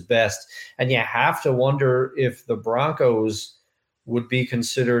which is best. And you have to wonder if the Broncos would be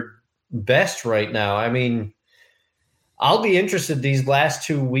considered best right now. I mean, I'll be interested these last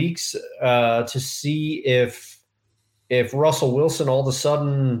 2 weeks to see if Russell Wilson all of a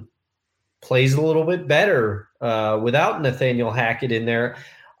sudden plays a little bit better without Nathaniel Hackett in there.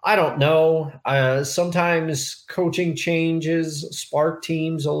 I don't know. Sometimes coaching changes spark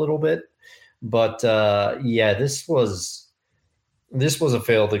teams a little bit, but yeah, this was a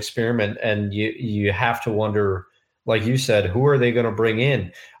failed experiment, and you have to wonder, like you said, who are they going to bring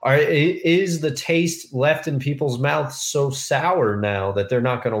in? Is the taste left in people's mouths so sour now that they're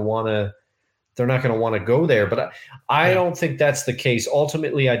not going to want to go there? But I don't think that's the case.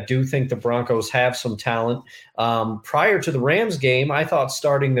 Ultimately, I do think the Broncos have some talent. Prior to the Rams game, I thought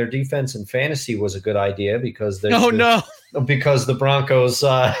starting their defense in fantasy was a good idea because because the Broncos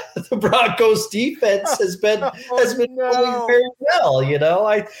defense has been going very well. You know,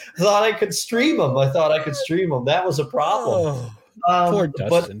 I thought I could stream them. That was a problem. Poor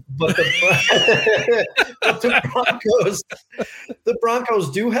Dustin. But the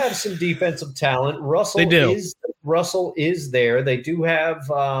Broncos do have some defensive talent. Russell is there. They do have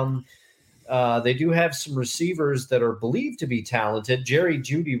some receivers that are believed to be talented. Jerry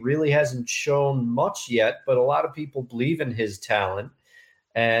Jeudy really hasn't shown much yet, but a lot of people believe in his talent.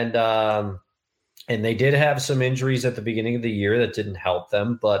 And they did have some injuries at the beginning of the year that didn't help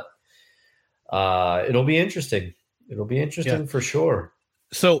them, but it'll be interesting. It'll be interesting for sure.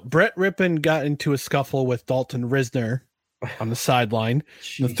 So Brett Rippon got into a scuffle with Dalton Risner on the sideline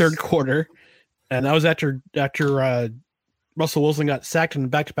in the third quarter. And that was after Russell Wilson got sacked in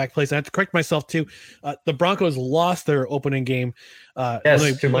back-to-back plays. I have to correct myself too. The Broncos lost their opening game. To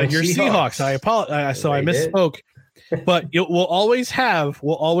my Seahawks. I apologize. So I misspoke. But we'll always have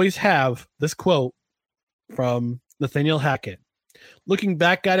this quote from Nathaniel Hackett. Looking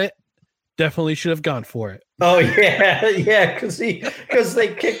back at it, definitely should have gone for it. Oh yeah, because they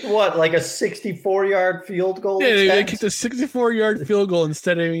kicked like a 64-yard field goal. Yeah, they kicked a 64-yard field goal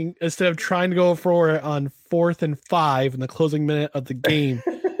instead of trying to go for it on 4th and 5 in the closing minute of the game.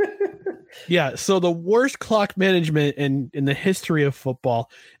 Yeah, so the worst clock management in the history of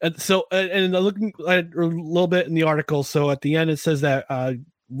football. And so, and looking at a little bit in the article, so at the end it says that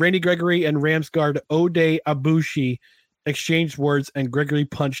Randy Gregory and Rams guard Ode Abushi exchanged words, and Gregory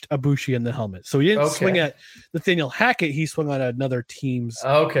punched Abushi in the helmet. So he didn't swing at Nathaniel Hackett. He swung at another team's.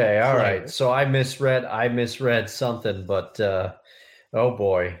 Okay. All right. So I misread something, but oh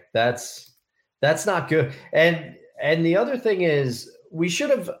boy, that's not good. And the other thing is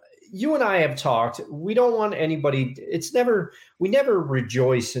you and I have talked. We don't want anybody. We never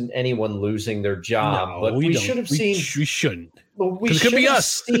rejoice in anyone losing their job, but we should have seen. We shouldn't. We could be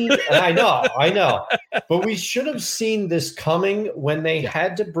us. I know. But we should have seen this coming when they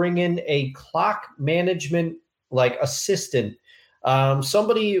had to bring in a clock management assistant,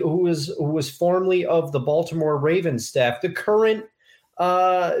 somebody who was formerly of the Baltimore Ravens staff, the current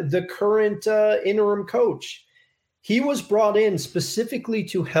interim coach. He was brought in specifically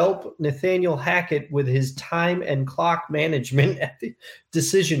to help Nathaniel Hackett with his time and clock management at the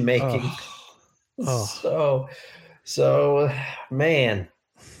decision making. So, man.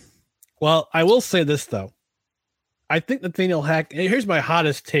 Well, I will say this, though. I think Nathaniel Hackett, here's my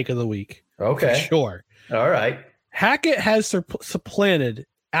hottest take of the week. Okay. For sure. All right. Hackett has supplanted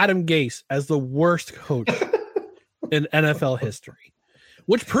Adam Gase as the worst coach in NFL history,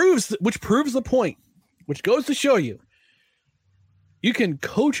 which proves the point, which goes to show you can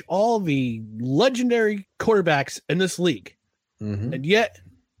coach all the legendary quarterbacks in this league, and yet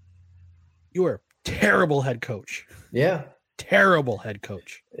you are a terrible head coach. Yeah. Terrible head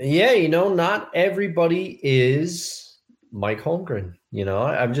coach. Yeah, not everybody is Mike Holmgren.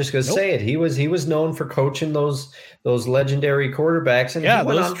 I'm just gonna say it. He was known for coaching those legendary quarterbacks, and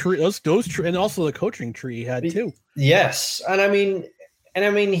those and also the coaching tree he had too. Yes, and I mean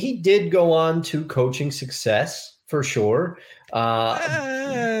he did go on to coaching success for sure,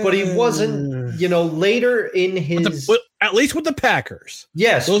 but he wasn't. Later in his at least with the Packers.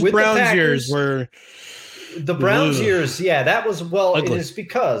 Yes, those Browns years were. The Browns years, yeah, that was ugly. It's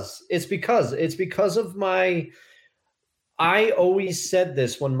because of my. I always said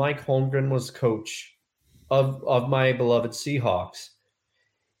this when Mike Holmgren was coach of my beloved Seahawks.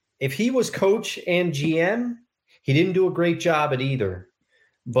 If he was coach and GM, he didn't do a great job at either.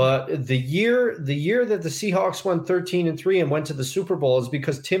 But the year that the Seahawks won 13-3 and went to the Super Bowl is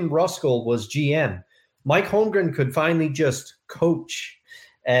because Tim Ruskell was GM. Mike Holmgren could finally just coach.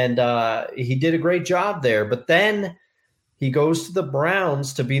 And he did a great job there. But then he goes to the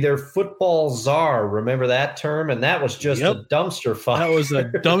Browns to be their football czar. Remember that term? And that was just a dumpster fire. That was a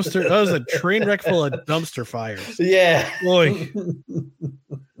dumpster. That was a train wreck full of dumpster fires. Yeah. Boy.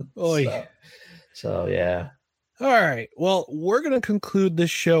 Oy. So yeah. All right. Well, we're going to conclude this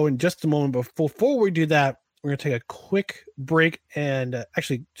show in just a moment. But before we do that, we're going to take a quick break and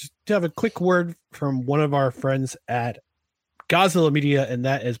actually just to have a quick word from one of our friends at Godzilla Media, and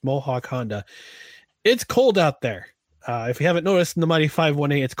that is Mohawk Honda. It's cold out there. If you haven't noticed in the Mighty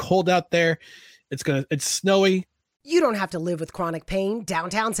 518, it's cold out there. It's snowy. You don't have to live with chronic pain.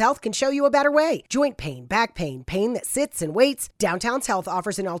 Downtown's Health can show you a better way. Joint pain, back pain, pain that sits and waits. Downtown's Health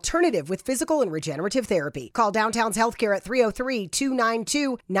offers an alternative with physical and regenerative therapy. Call Downtown's Healthcare at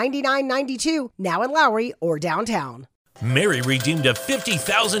 303-292-9992, now in Lowry or downtown. Mary redeemed a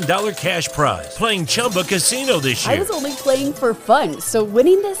 $50,000 cash prize playing Chumba Casino this year. I was only playing for fun, so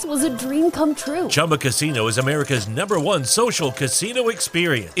winning this was a dream come true. Chumba Casino is America's #1 social casino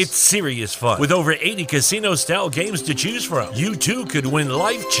experience. It's serious fun. With over 80 casino-style games to choose from, you too could win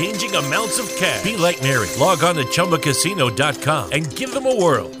life-changing amounts of cash. Be like Mary. Log on to ChumbaCasino.com and give them a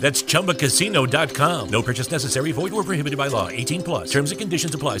whirl. That's ChumbaCasino.com. No purchase necessary. Void or prohibited by law. 18+. Terms and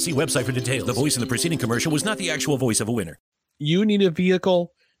conditions apply. See website for details. The voice in the preceding commercial was not the actual voice of a winner. You need a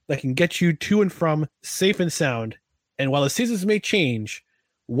vehicle that can get you to and from safe and sound. And while the seasons may change,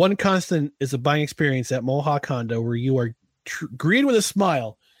 one constant is the buying experience at Mohawk Honda, where you are greeted with a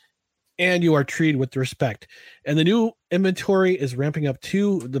smile and you are treated with respect. And the new inventory is ramping up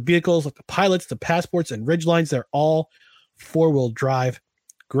too. The vehicles like the Pilots, the Passports, and Ridgelines, they're all four-wheel drive.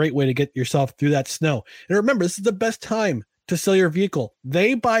 Great way to get yourself through that snow. And remember, this is the best time to sell your vehicle.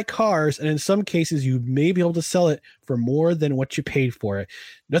 They buy cars, and in some cases, you may be able to sell it for more than what you paid for it.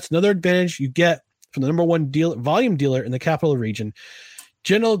 That's another advantage you get from the #1 volume dealer in the capital region.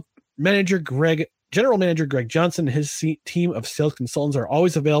 General Manager Greg Johnson and his team of sales consultants are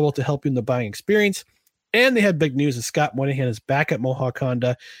always available to help you in the buying experience. And they have big news as Scott Moynihan is back at Mohawk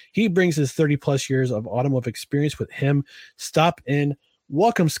Honda. He brings his 30-plus years of automotive experience with him. Stop in.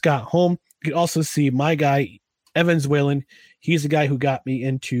 Welcome Scott home. You can also see my guy, Evans Whalen. He's the guy who got me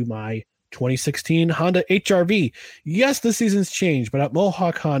into my 2016 Honda HR-V. Yes, the season's changed, but at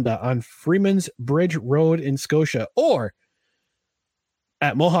Mohawk Honda on Freeman's Bridge Road in Scotia or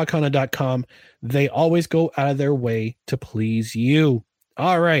at MohawkHonda.com, they always go out of their way to please you.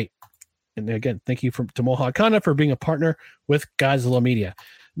 All right. And again, thank you to Mohawk Honda for being a partner with Godzilla Media.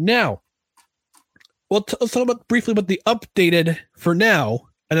 Now, let's talk briefly about the updated, for now,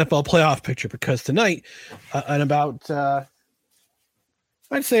 NFL playoff picture, because tonight, in about,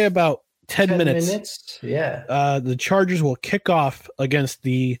 I'd say about 10 minutes. Yeah. The Chargers will kick off against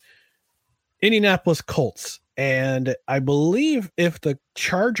the Indianapolis Colts. And I believe if the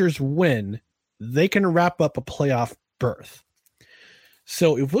Chargers win, they can wrap up a playoff berth.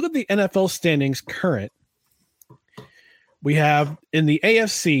 So if we look at the NFL standings current, we have in the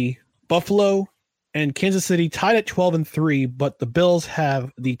AFC, Buffalo and Kansas City tied at 12-3, but the Bills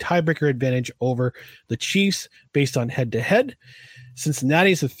have the tiebreaker advantage over the Chiefs based on head-to-head.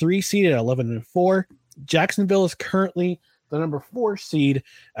 Cincinnati is a 3 seed at 11-4. Jacksonville is currently the number 4 seed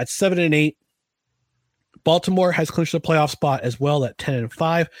at 7-8. Baltimore has clinched a playoff spot as well at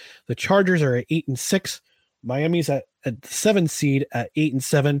 10-5. The Chargers are at 8-6. Miami's at 7 seed at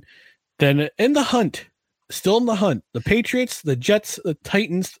 8-7. Then in the hunt, still in the hunt, the Patriots, the Jets, the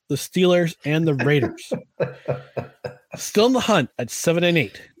Titans, the Steelers, and the Raiders. Still in the hunt at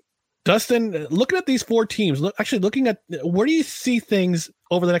 7-8. Dustin, looking at these 4 teams, looking at where do you see things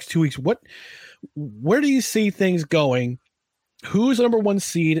over the next 2 weeks? Where do you see things going? Who's the number 1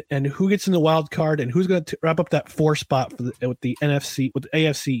 seed, and who gets in the wild card, and who's going to wrap up that 4 spot with the AFC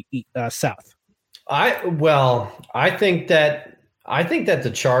South? I think that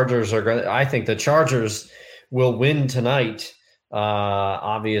the Chargers are going to. I think the Chargers will win tonight,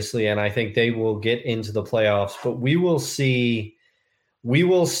 obviously, and I think they will get into the playoffs. But we will see.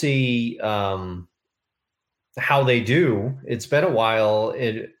 How they do. It's been a while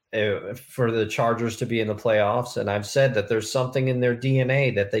for the Chargers to be in the playoffs, and I've said that there's something in their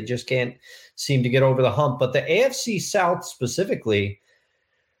DNA that they just can't seem to get over the hump. But the AFC South specifically,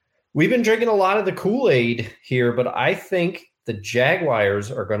 we've been drinking a lot of the Kool-Aid here, but I think the Jaguars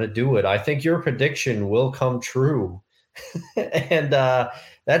are going to do it. I think your prediction will come true. And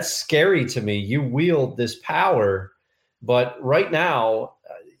that's scary to me. You wield this power, but right now,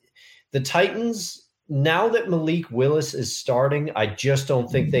 the Titans, now that Malik Willis is starting, I just don't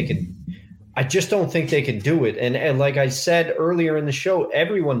think they can do it. And like I said earlier in the show,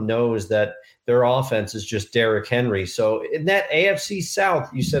 everyone knows that their offense is just Derrick Henry. So in that AFC South,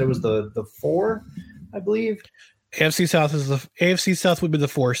 you said it was the 4, I believe. AFC South would be the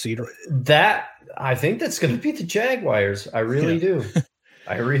 4 seed. I think that's going to be the Jaguars. I really do.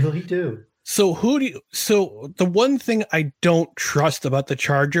 I really do. So the one thing I don't trust about the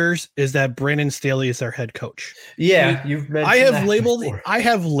Chargers is that Brandon Staley is their head coach. Yeah, you've mentioned I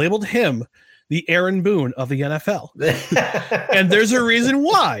have labeled him the Aaron Boone of the NFL. And there's a reason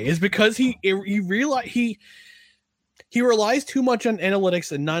why. Is because he relies too much on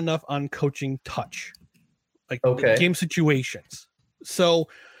analytics and not enough on coaching touch. Like game situations. So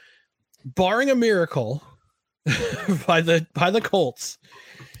barring a miracle by the Colts,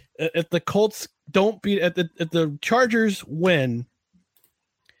 if the Colts don't beat if the Chargers win,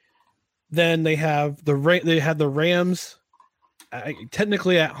 then they have the Rams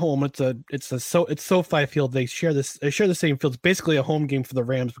technically at home. It's SoFi field. They share the same field. It's basically a home game for the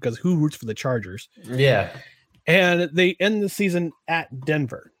Rams because who roots for the Chargers? Yeah. And they end the season at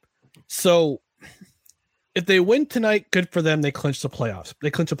Denver. So if they win tonight, good for them. They clinch the playoffs. They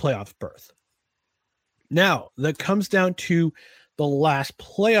clinch a playoff berth. Now that comes down to the last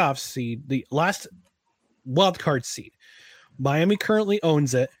playoff seed, the last wild card seed. Miami currently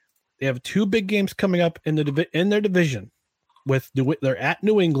owns it. They have 2 big games coming up in their division. They're at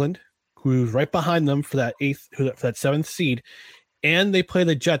New England, who's right behind them for that 7th seed, and they play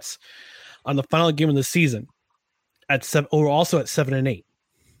the Jets on the final game of the season at 7, or also at 7 and 8.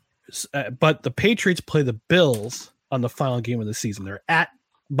 But the Patriots play the Bills on the final game of the season. They're at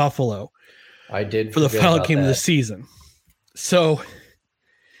Buffalo. I did for the final game of the season. So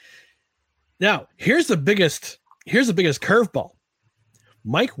now here's the biggest curveball.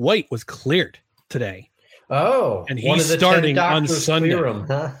 Mike White was cleared today. Oh, and he's starting on Sunday. Him,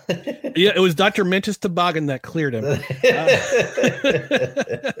 huh? Yeah, it was Dr. Mentis Toboggan that cleared him.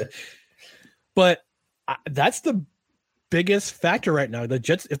 But that's the biggest factor right now. The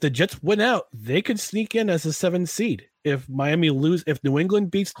Jets, if the Jets win out, they could sneak in as a 7 seed. If New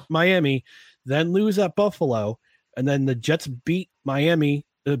England beats Miami, then lose at Buffalo, and then the Jets beat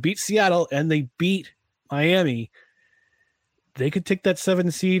Seattle, and they beat Miami, they could take that 7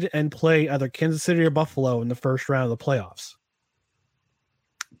 seed and play either Kansas City or Buffalo in the first round of the playoffs.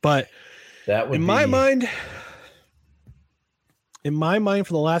 But that would in my mind,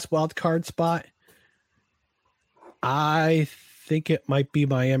 for the last wild card spot, I think it might be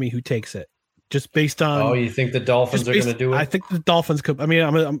Miami who takes it. Just based on. Oh, you think the Dolphins are going to do it? I think the Dolphins could. I mean,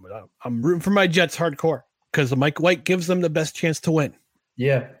 I'm rooting for my Jets hardcore because Mike White gives them the best chance to win.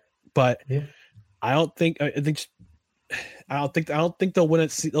 Yeah, but I don't think they'll win it. I don't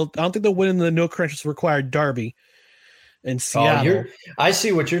think they'll win in the no credentials required derby in Seattle. I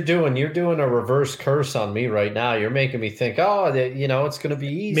see what you're doing. You're doing a reverse curse on me right now. You're making me think, it's going to be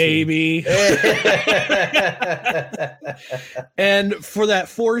easy. Maybe. And for that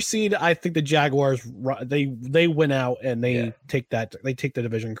 4 seed, I think the Jaguars they win out and they take the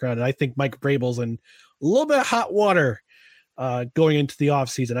division crown. And I think Mike Vrabel's in a little bit of hot water going into the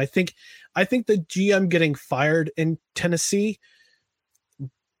offseason. I think the GM getting fired in Tennessee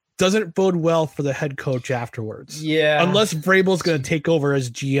doesn't bode well for the head coach afterwards. Yeah. Unless Vrabel's going to take over as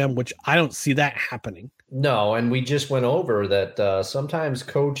GM, which I don't see that happening. No, and we just went over that sometimes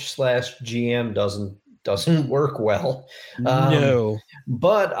coach / GM doesn't work well. No.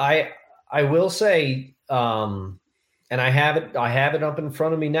 But I will say, and I have it up in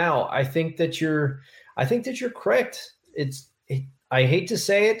front of me now. I think that you're correct. I hate to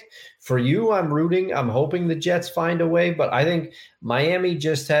say it. For you, I'm rooting. I'm hoping the Jets find a way, but I think Miami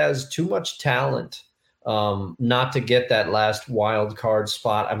just has too much talent not to get that last wild card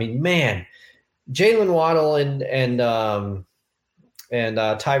spot. I mean, man, Jalen Waddle and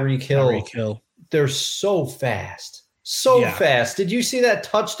Tyreek Hill, they're so fast. Fast. Did you see that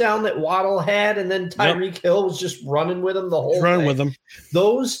touchdown that Waddle had, and then Tyreek Hill was just running with him the whole running thing? With him.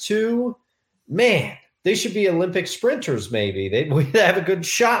 Those two, man. They should be Olympic sprinters, maybe. We'd have a good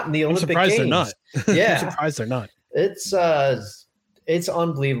shot in the Olympic Games. They're not. Yeah. I'm surprised they're not. It's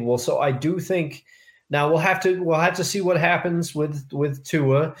unbelievable. So I do think now we'll have to see what happens with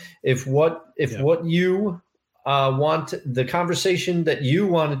Tua. If what you want, the conversation that you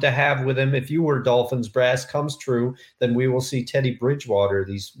wanted to have with him, if you were Dolphins brass, comes true, then we will see Teddy Bridgewater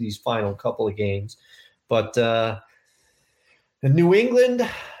these final couple of games. But in New England,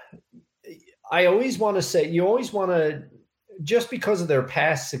 I always want to say, just because of their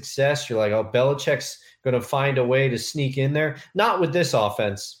past success, you're like, oh, Belichick's going to find a way to sneak in there. Not with this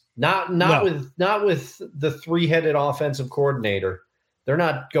offense. Not with the 3-headed offensive coordinator. They're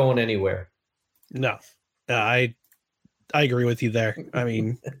not going anywhere. No, I agree with you there. I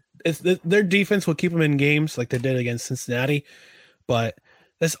mean, their defense will keep them in games like they did against Cincinnati, but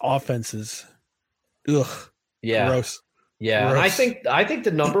this offense is, gross. Yeah, and I think the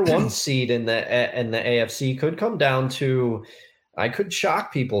number 1 seed in the AFC could come down to I could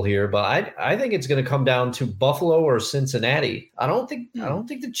shock people here, but I think it's going to come down to Buffalo or Cincinnati. I don't think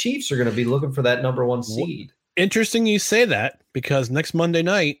the Chiefs are going to be looking for that number 1 seed. Interesting you say that, because next Monday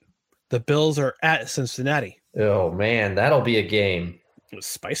night the Bills are at Cincinnati. Oh man, that'll be a game.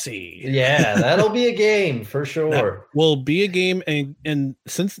 Spicy. Yeah, that'll be a game for sure. That will be a game, and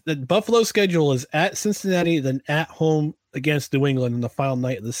since the Buffalo schedule is at Cincinnati, then at home against New England in the final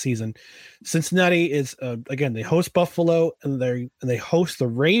night of the season. Cincinnati is again, they host Buffalo and they host the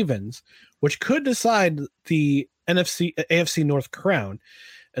Ravens, which could decide the AFC North crown.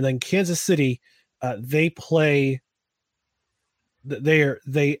 And then Kansas City, they play.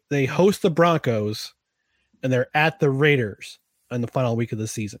 They host the Broncos, and they're at the Raiders in the final week of the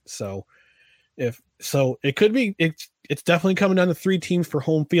season. So it could be, it's definitely coming down to 3 teams for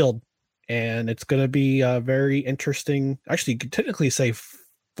home field, and it's going to be very interesting. Actually, you could technically say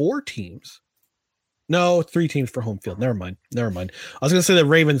 4 teams. No, 3 teams for home field. Never mind. I was going to say the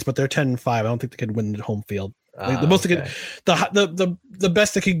Ravens, but they're 10-5. I don't think they could win the home field. The most they could, the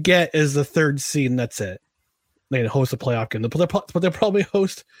best they could get is the 3rd seed, and that's it. They can host a playoff game, but they'll probably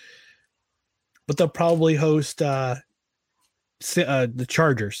host. But they'll probably host the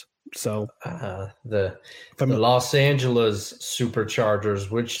Chargers. So the Los Angeles Superchargers,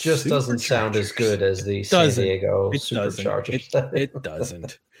 which just doesn't sound as good as the San Diego Superchargers. It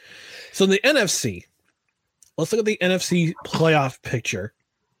doesn't. So the NFC, let's look at the NFC playoff picture.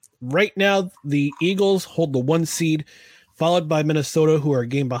 Right now, the Eagles hold the 1 seed, followed by Minnesota, who are a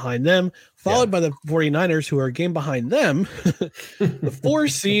game behind them, followed by the 49ers, who are a game behind them. The 4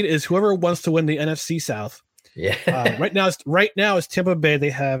 seed is whoever wants to win the NFC South. Yeah. Right now is Tampa Bay. They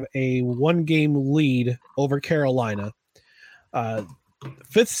have a 1-game lead over Carolina.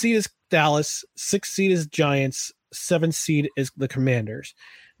 5th seed is Dallas. 6th seed is Giants. 7th seed is the Commanders.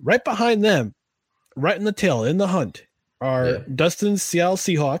 Right behind them, right in the tail, in the hunt, are Dustin's Seattle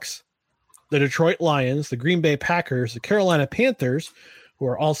Seahawks, the Detroit Lions, the Green Bay Packers, the Carolina Panthers, who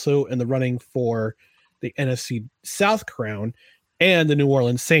are also in the running for the NFC South crown, and the New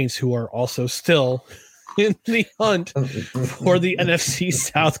Orleans Saints, who are also still in the hunt for the NFC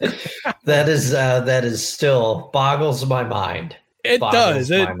South crown. That is still boggles my mind. It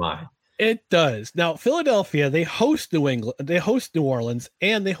does. Now, Philadelphia, they host New England, they host New Orleans,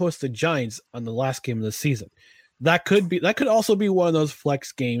 and they host the Giants on the last game of the season. That could also be one of those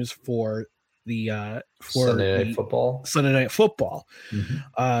flex games for the Sunday Night Football.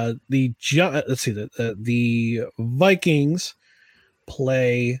 Mm-hmm. The Vikings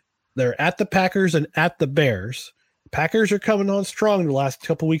play. They're at the Packers and at the Bears. Packers are coming on strong the last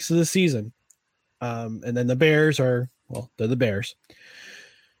couple weeks of the season, and then the Bears they're the Bears.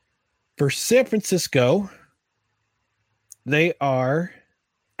 For San Francisco, they are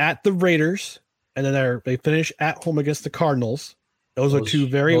at the Raiders, and then they finish at home against the Cardinals. Those are 2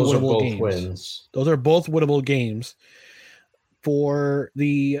 very winnable games. Wins. Those are both winnable games. For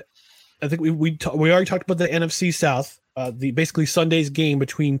I think we already talked about the NFC South. Basically Sunday's game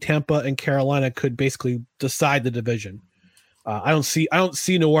between Tampa and Carolina could basically decide the division. I don't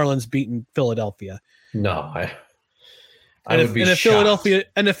see New Orleans beating Philadelphia. No, I would be shocked.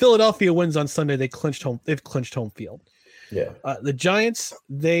 If Philadelphia wins on Sunday, they've clinched home field. Yeah. The Giants,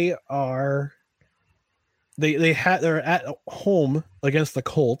 they're at home against the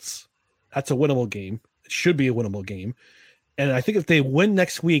Colts. That's a winnable game. It should be a winnable game. And I think if they win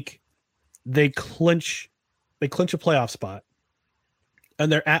next week, they clinch a playoff spot.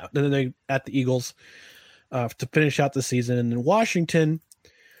 And they're at the Eagles to finish out the season. And then Washington,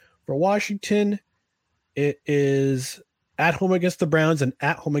 it is at home against the Browns and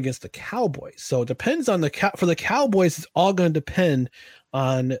at home against the Cowboys. So it depends on for the Cowboys, it's all going to depend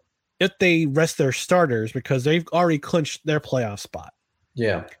on if they rest their starters, because they've already clinched their playoff spot.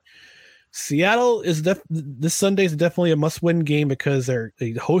 Yeah. Seattle is this Sunday is definitely a must-win game, because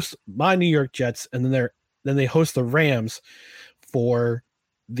they host my New York Jets, and then they host the Rams for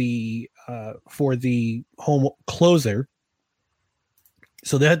the home closer.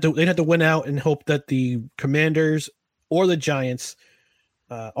 So they'd have to win out and hope that the Commanders or the Giants,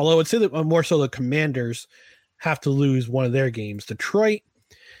 although I would say that more so the Commanders, have to lose one of their games. Detroit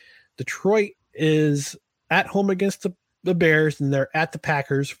is at home against the Bears, and they're at the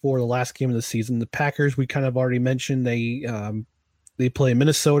Packers for the last game of the season. The Packers, we kind of already mentioned, they play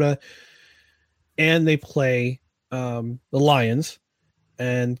Minnesota, and they play the Lions.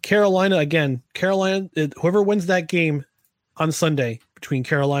 And Carolina, whoever wins that game on Sunday between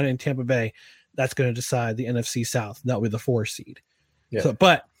Carolina and Tampa Bay, that's going to decide the NFC South. That would be the 4 seed. Yeah. So,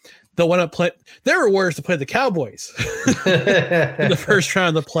 but they'll want to play. Their words to play the Cowboys in the first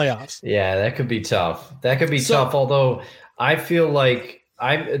round of the playoffs. Yeah, that could be tough. Although I feel like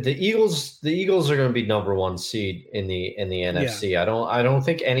the Eagles are going to be number one seed in the NFC. I don't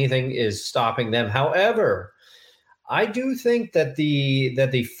think anything is stopping them. However, I do think that the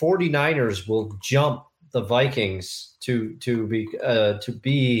 49ers will jump the Vikings to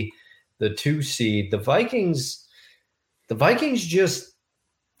be the 2 seed. The Vikings just,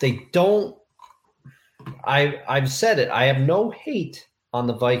 they don't. I've said it. I have no hate on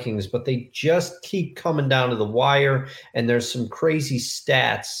the Vikings, but they just keep coming down to the wire, and there's some crazy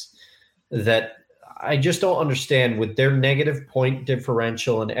stats that I just don't understand with their negative point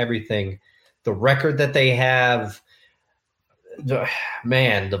differential and everything. The record that they have, the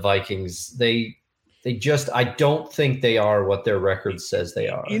Vikings, they just, I don't think they are what their record says they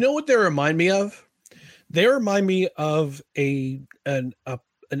are. You know what they remind me of? They remind me of an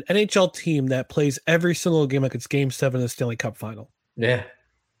NHL team that plays every single game like it's Game 7 of the Stanley Cup Final. Yeah.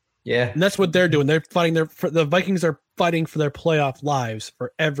 And that's what they're doing. They're fighting the Vikings are fighting for their playoff lives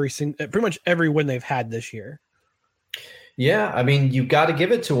for pretty much every win they've had this year. Yeah, I mean, you got to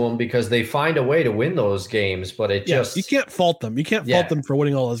give it to them because they find a way to win those games, but you can't fault them. You can't fault them for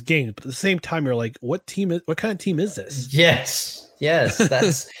winning all those games, but at the same time, you're like, what kind of team is this? Yes,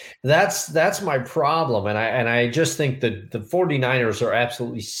 that's my problem, and I just think that the 49ers are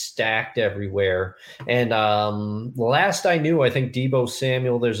absolutely stacked everywhere. And last I knew, I think Deebo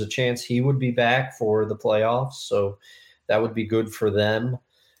Samuel, there's a chance he would be back for the playoffs, so that would be good for them.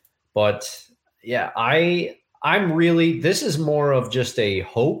 But yeah, I'm really, this is more of just a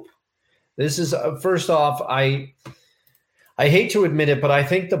hope. This is first off, I hate to admit it, but I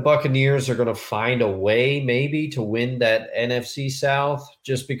think the Buccaneers are going to find a way maybe to win that NFC South,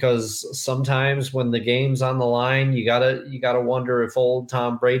 just because sometimes when the game's on the line, you gotta wonder if old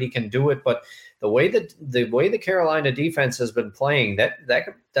Tom Brady can do it. But the way the Carolina defense has been playing,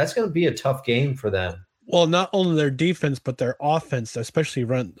 that's going to be a tough game for them. Well, not only their defense, but their offense, especially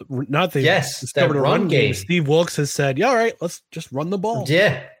run. Not the that run game. Steve Wilkes has said, "Yeah, all right, let's just run the ball.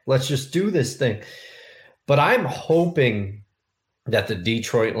 Yeah, let's just do this thing." But I'm hoping that the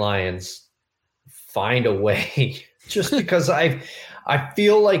Detroit Lions find a way, just because I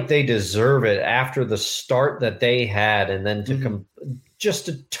feel like they deserve it after the start that they had, and then to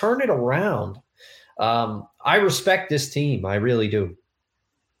turn it around. I respect this team. I really do.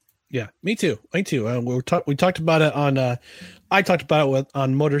 Yeah, me too. We talked about it on. I talked about it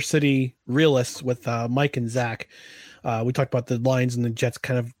on Motor City Realists with Mike and Zach. We talked about the Lions and the Jets.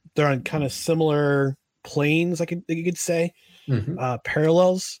 They're on kind of similar planes, you could say,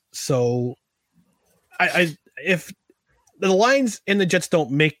 parallels. So, if the Lions and the Jets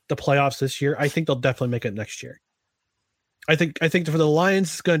don't make the playoffs this year, I think they'll definitely make it next year. I think for the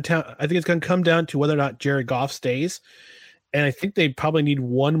Lions, I think it's going to come down to whether or not Jared Goff stays. And I think they probably need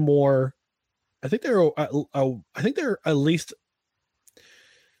one more. I think they're at least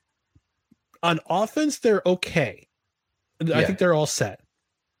on offense. They're okay. Yeah. I think they're all set.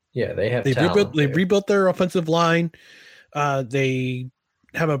 Yeah, they've rebuilt their offensive line. They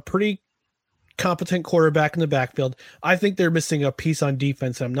have a pretty competent quarterback in the backfield. I think they're missing a piece on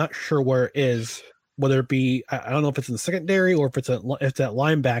defense. I'm not sure where it is. Whether it be, I don't know if it's in the secondary or if it's that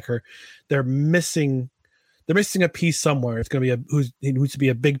linebacker. They're missing a piece somewhere. It's going to be who needs to be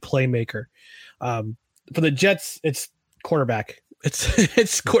a big playmaker. For the Jets, it's quarterback.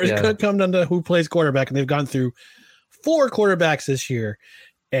 It's going to come down to who plays quarterback, and they've gone through 4 quarterbacks this year,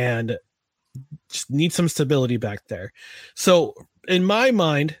 and just need some stability back there. So in my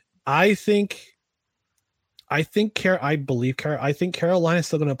mind, I think Carolina's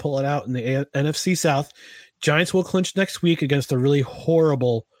still going to pull it out in the NFC South. Giants will clinch next week against a really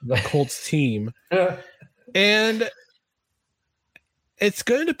horrible Colts team. And it's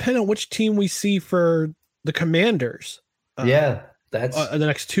going to depend on which team we see for the Commanders. That's in the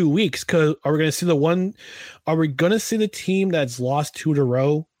next 2 weeks. Because are we going to see the team that's lost 2 in a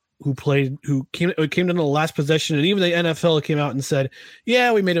row, who came down to the last possession, and even the NFL came out and said,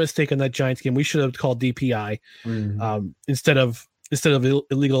 "Yeah, we made a mistake in that Giants game. We should have called DPI instead of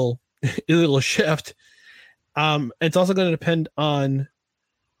illegal shift." It's also going to depend on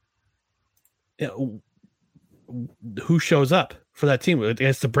who shows up for that team.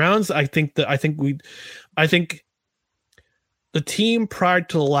 Against the Browns, I think the team prior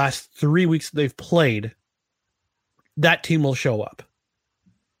to the last 3 weeks they've played, that team will show up.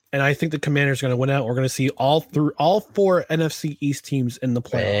 And I think the Commanders are going to win out. We're going to see all 4 NFC East teams in the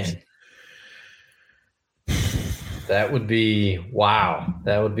playoffs. That would be wow.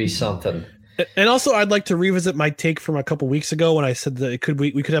 That would be something. And also, I'd like to revisit my take from a couple weeks ago when I said that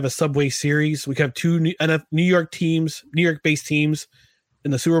we could have a Subway Series. We could have 2 New York-based teams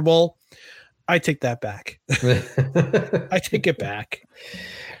in the Super Bowl. I take that back. I take it back.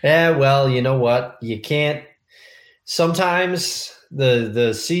 Yeah, well, you know what? You can't. Sometimes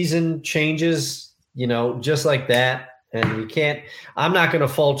the season changes, just like that. And you can't. I'm not going to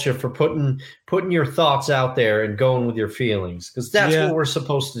fault you for putting your thoughts out there and going with your feelings, because that's what we're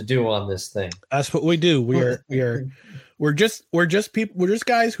supposed to do on this thing. That's what we do. We're just people. We're just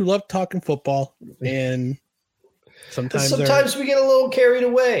guys who love talking football, and sometimes we get a little carried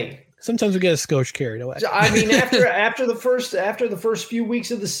away. Sometimes we get a skosh carried away. I mean, after the first few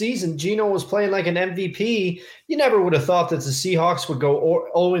weeks of the season, Geno was playing like an MVP. You never would have thought that the Seahawks would go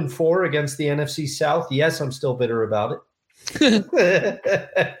 0-4 against the NFC South. Yes, I'm still bitter about it. it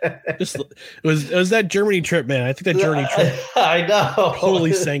was that Germany trip, man. I think that Germany trip I know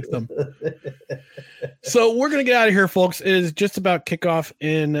totally sank them. So we're gonna get out of here, folks. It is just about kickoff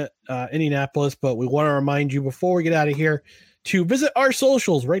in Indianapolis, but we want to remind you before we get out of here to visit our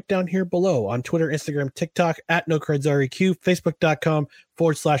socials right down here below on Twitter, Instagram, TikTok at NoCredsREQ,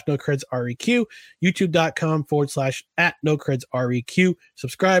 Facebook.com/NoCredsREQ, YouTube.com/@NoCredsREQ.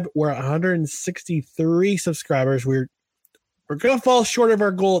 Subscribe. We're at 163 subscribers. We're going to fall short of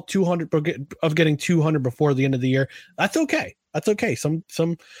our goal at 200 of getting 200 before the end of the year. That's okay. Some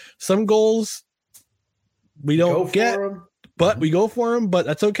goals we don't get, but we go for them. But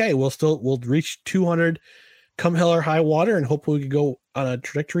that's okay. We'll reach 200 come hell or high water, and hopefully we can go on a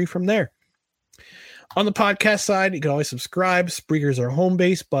trajectory from there. On the podcast side, you can always subscribe. Spreaker is our home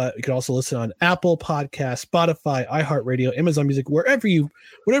base, but you can also listen on Apple Podcasts, Spotify, iHeartRadio, Amazon Music, whatever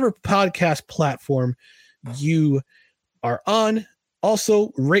podcast platform you are on.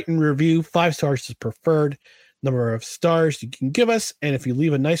 Also, rate and review. 5 stars is preferred number of stars you can give us, and if you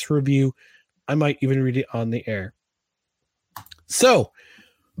leave a nice review, I might even read it on the air. So,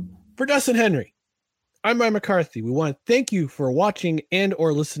 for Dustin Henry, I'm Ryan McCarthy. We want to thank you for watching and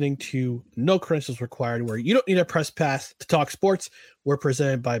or listening to No Credentials Required, where you don't need a press pass to talk sports. We're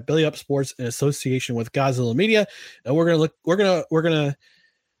presented by Belly Up Sports in association with Godzilla Media, and we're gonna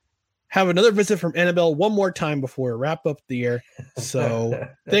have another visit from Annabelle one more time before we wrap up the year. So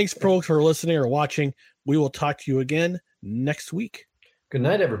thanks, folks, for listening or watching. We will talk to you again next week. Good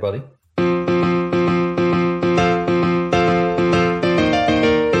night, everybody.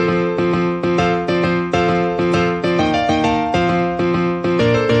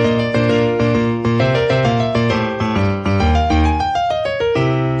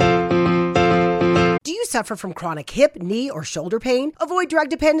 Suffer from chronic hip, knee, or shoulder pain? Avoid drug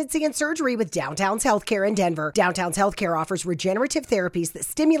dependency and surgery with Downtown's Healthcare in Denver. Downtown's Healthcare offers regenerative therapies that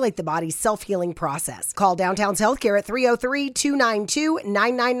stimulate the body's self-healing process. Call Downtown's Healthcare at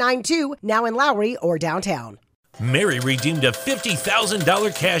 303-292-9992, now in Lowry or downtown. Mary redeemed a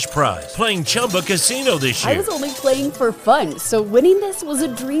 $50,000 cash prize playing Chumba Casino this year. I was only playing for fun, so winning this was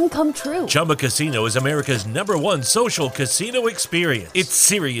a dream come true. Chumba Casino is America's #1 social casino experience. It's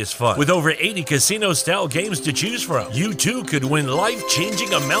serious fun. With over 80 casino-style games to choose from, you too could win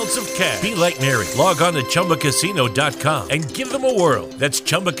life-changing amounts of cash. Be like Mary. Log on to ChumbaCasino.com and give them a whirl. That's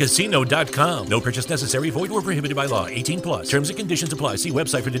ChumbaCasino.com. No purchase necessary. Void or prohibited by law. 18+. Terms and conditions apply. See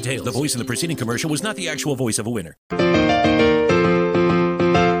website for details. The voice in the preceding commercial was not the actual voice of a winner.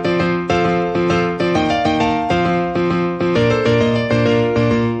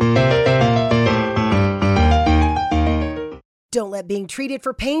 Don't let being treated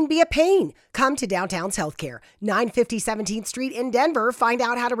for pain be a pain. Come to Downtown's Healthcare, 950 17th Street in Denver. Find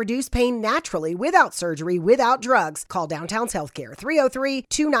out how to reduce pain naturally, without surgery, without drugs. Call Downtown's Healthcare,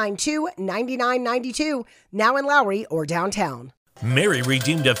 303-292-9992, now in Lowry or downtown. Mary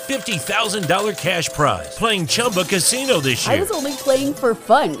redeemed a $50,000 cash prize playing Chumba Casino this year. I was only playing for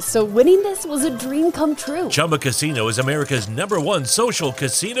fun, so winning this was a dream come true. Chumba Casino is America's #1 social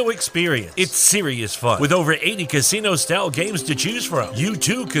casino experience. It's serious fun. With over 80 casino-style games to choose from, you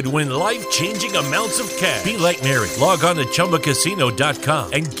too could win life-changing amounts of cash. Be like Mary. Log on to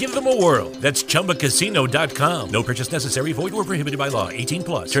ChumbaCasino.com and give them a whirl. That's ChumbaCasino.com. No purchase necessary. Void or prohibited by law.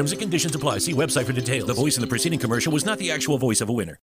 18+. Terms and conditions apply. See website for details. The voice in the preceding commercial was not the actual voice of a winner.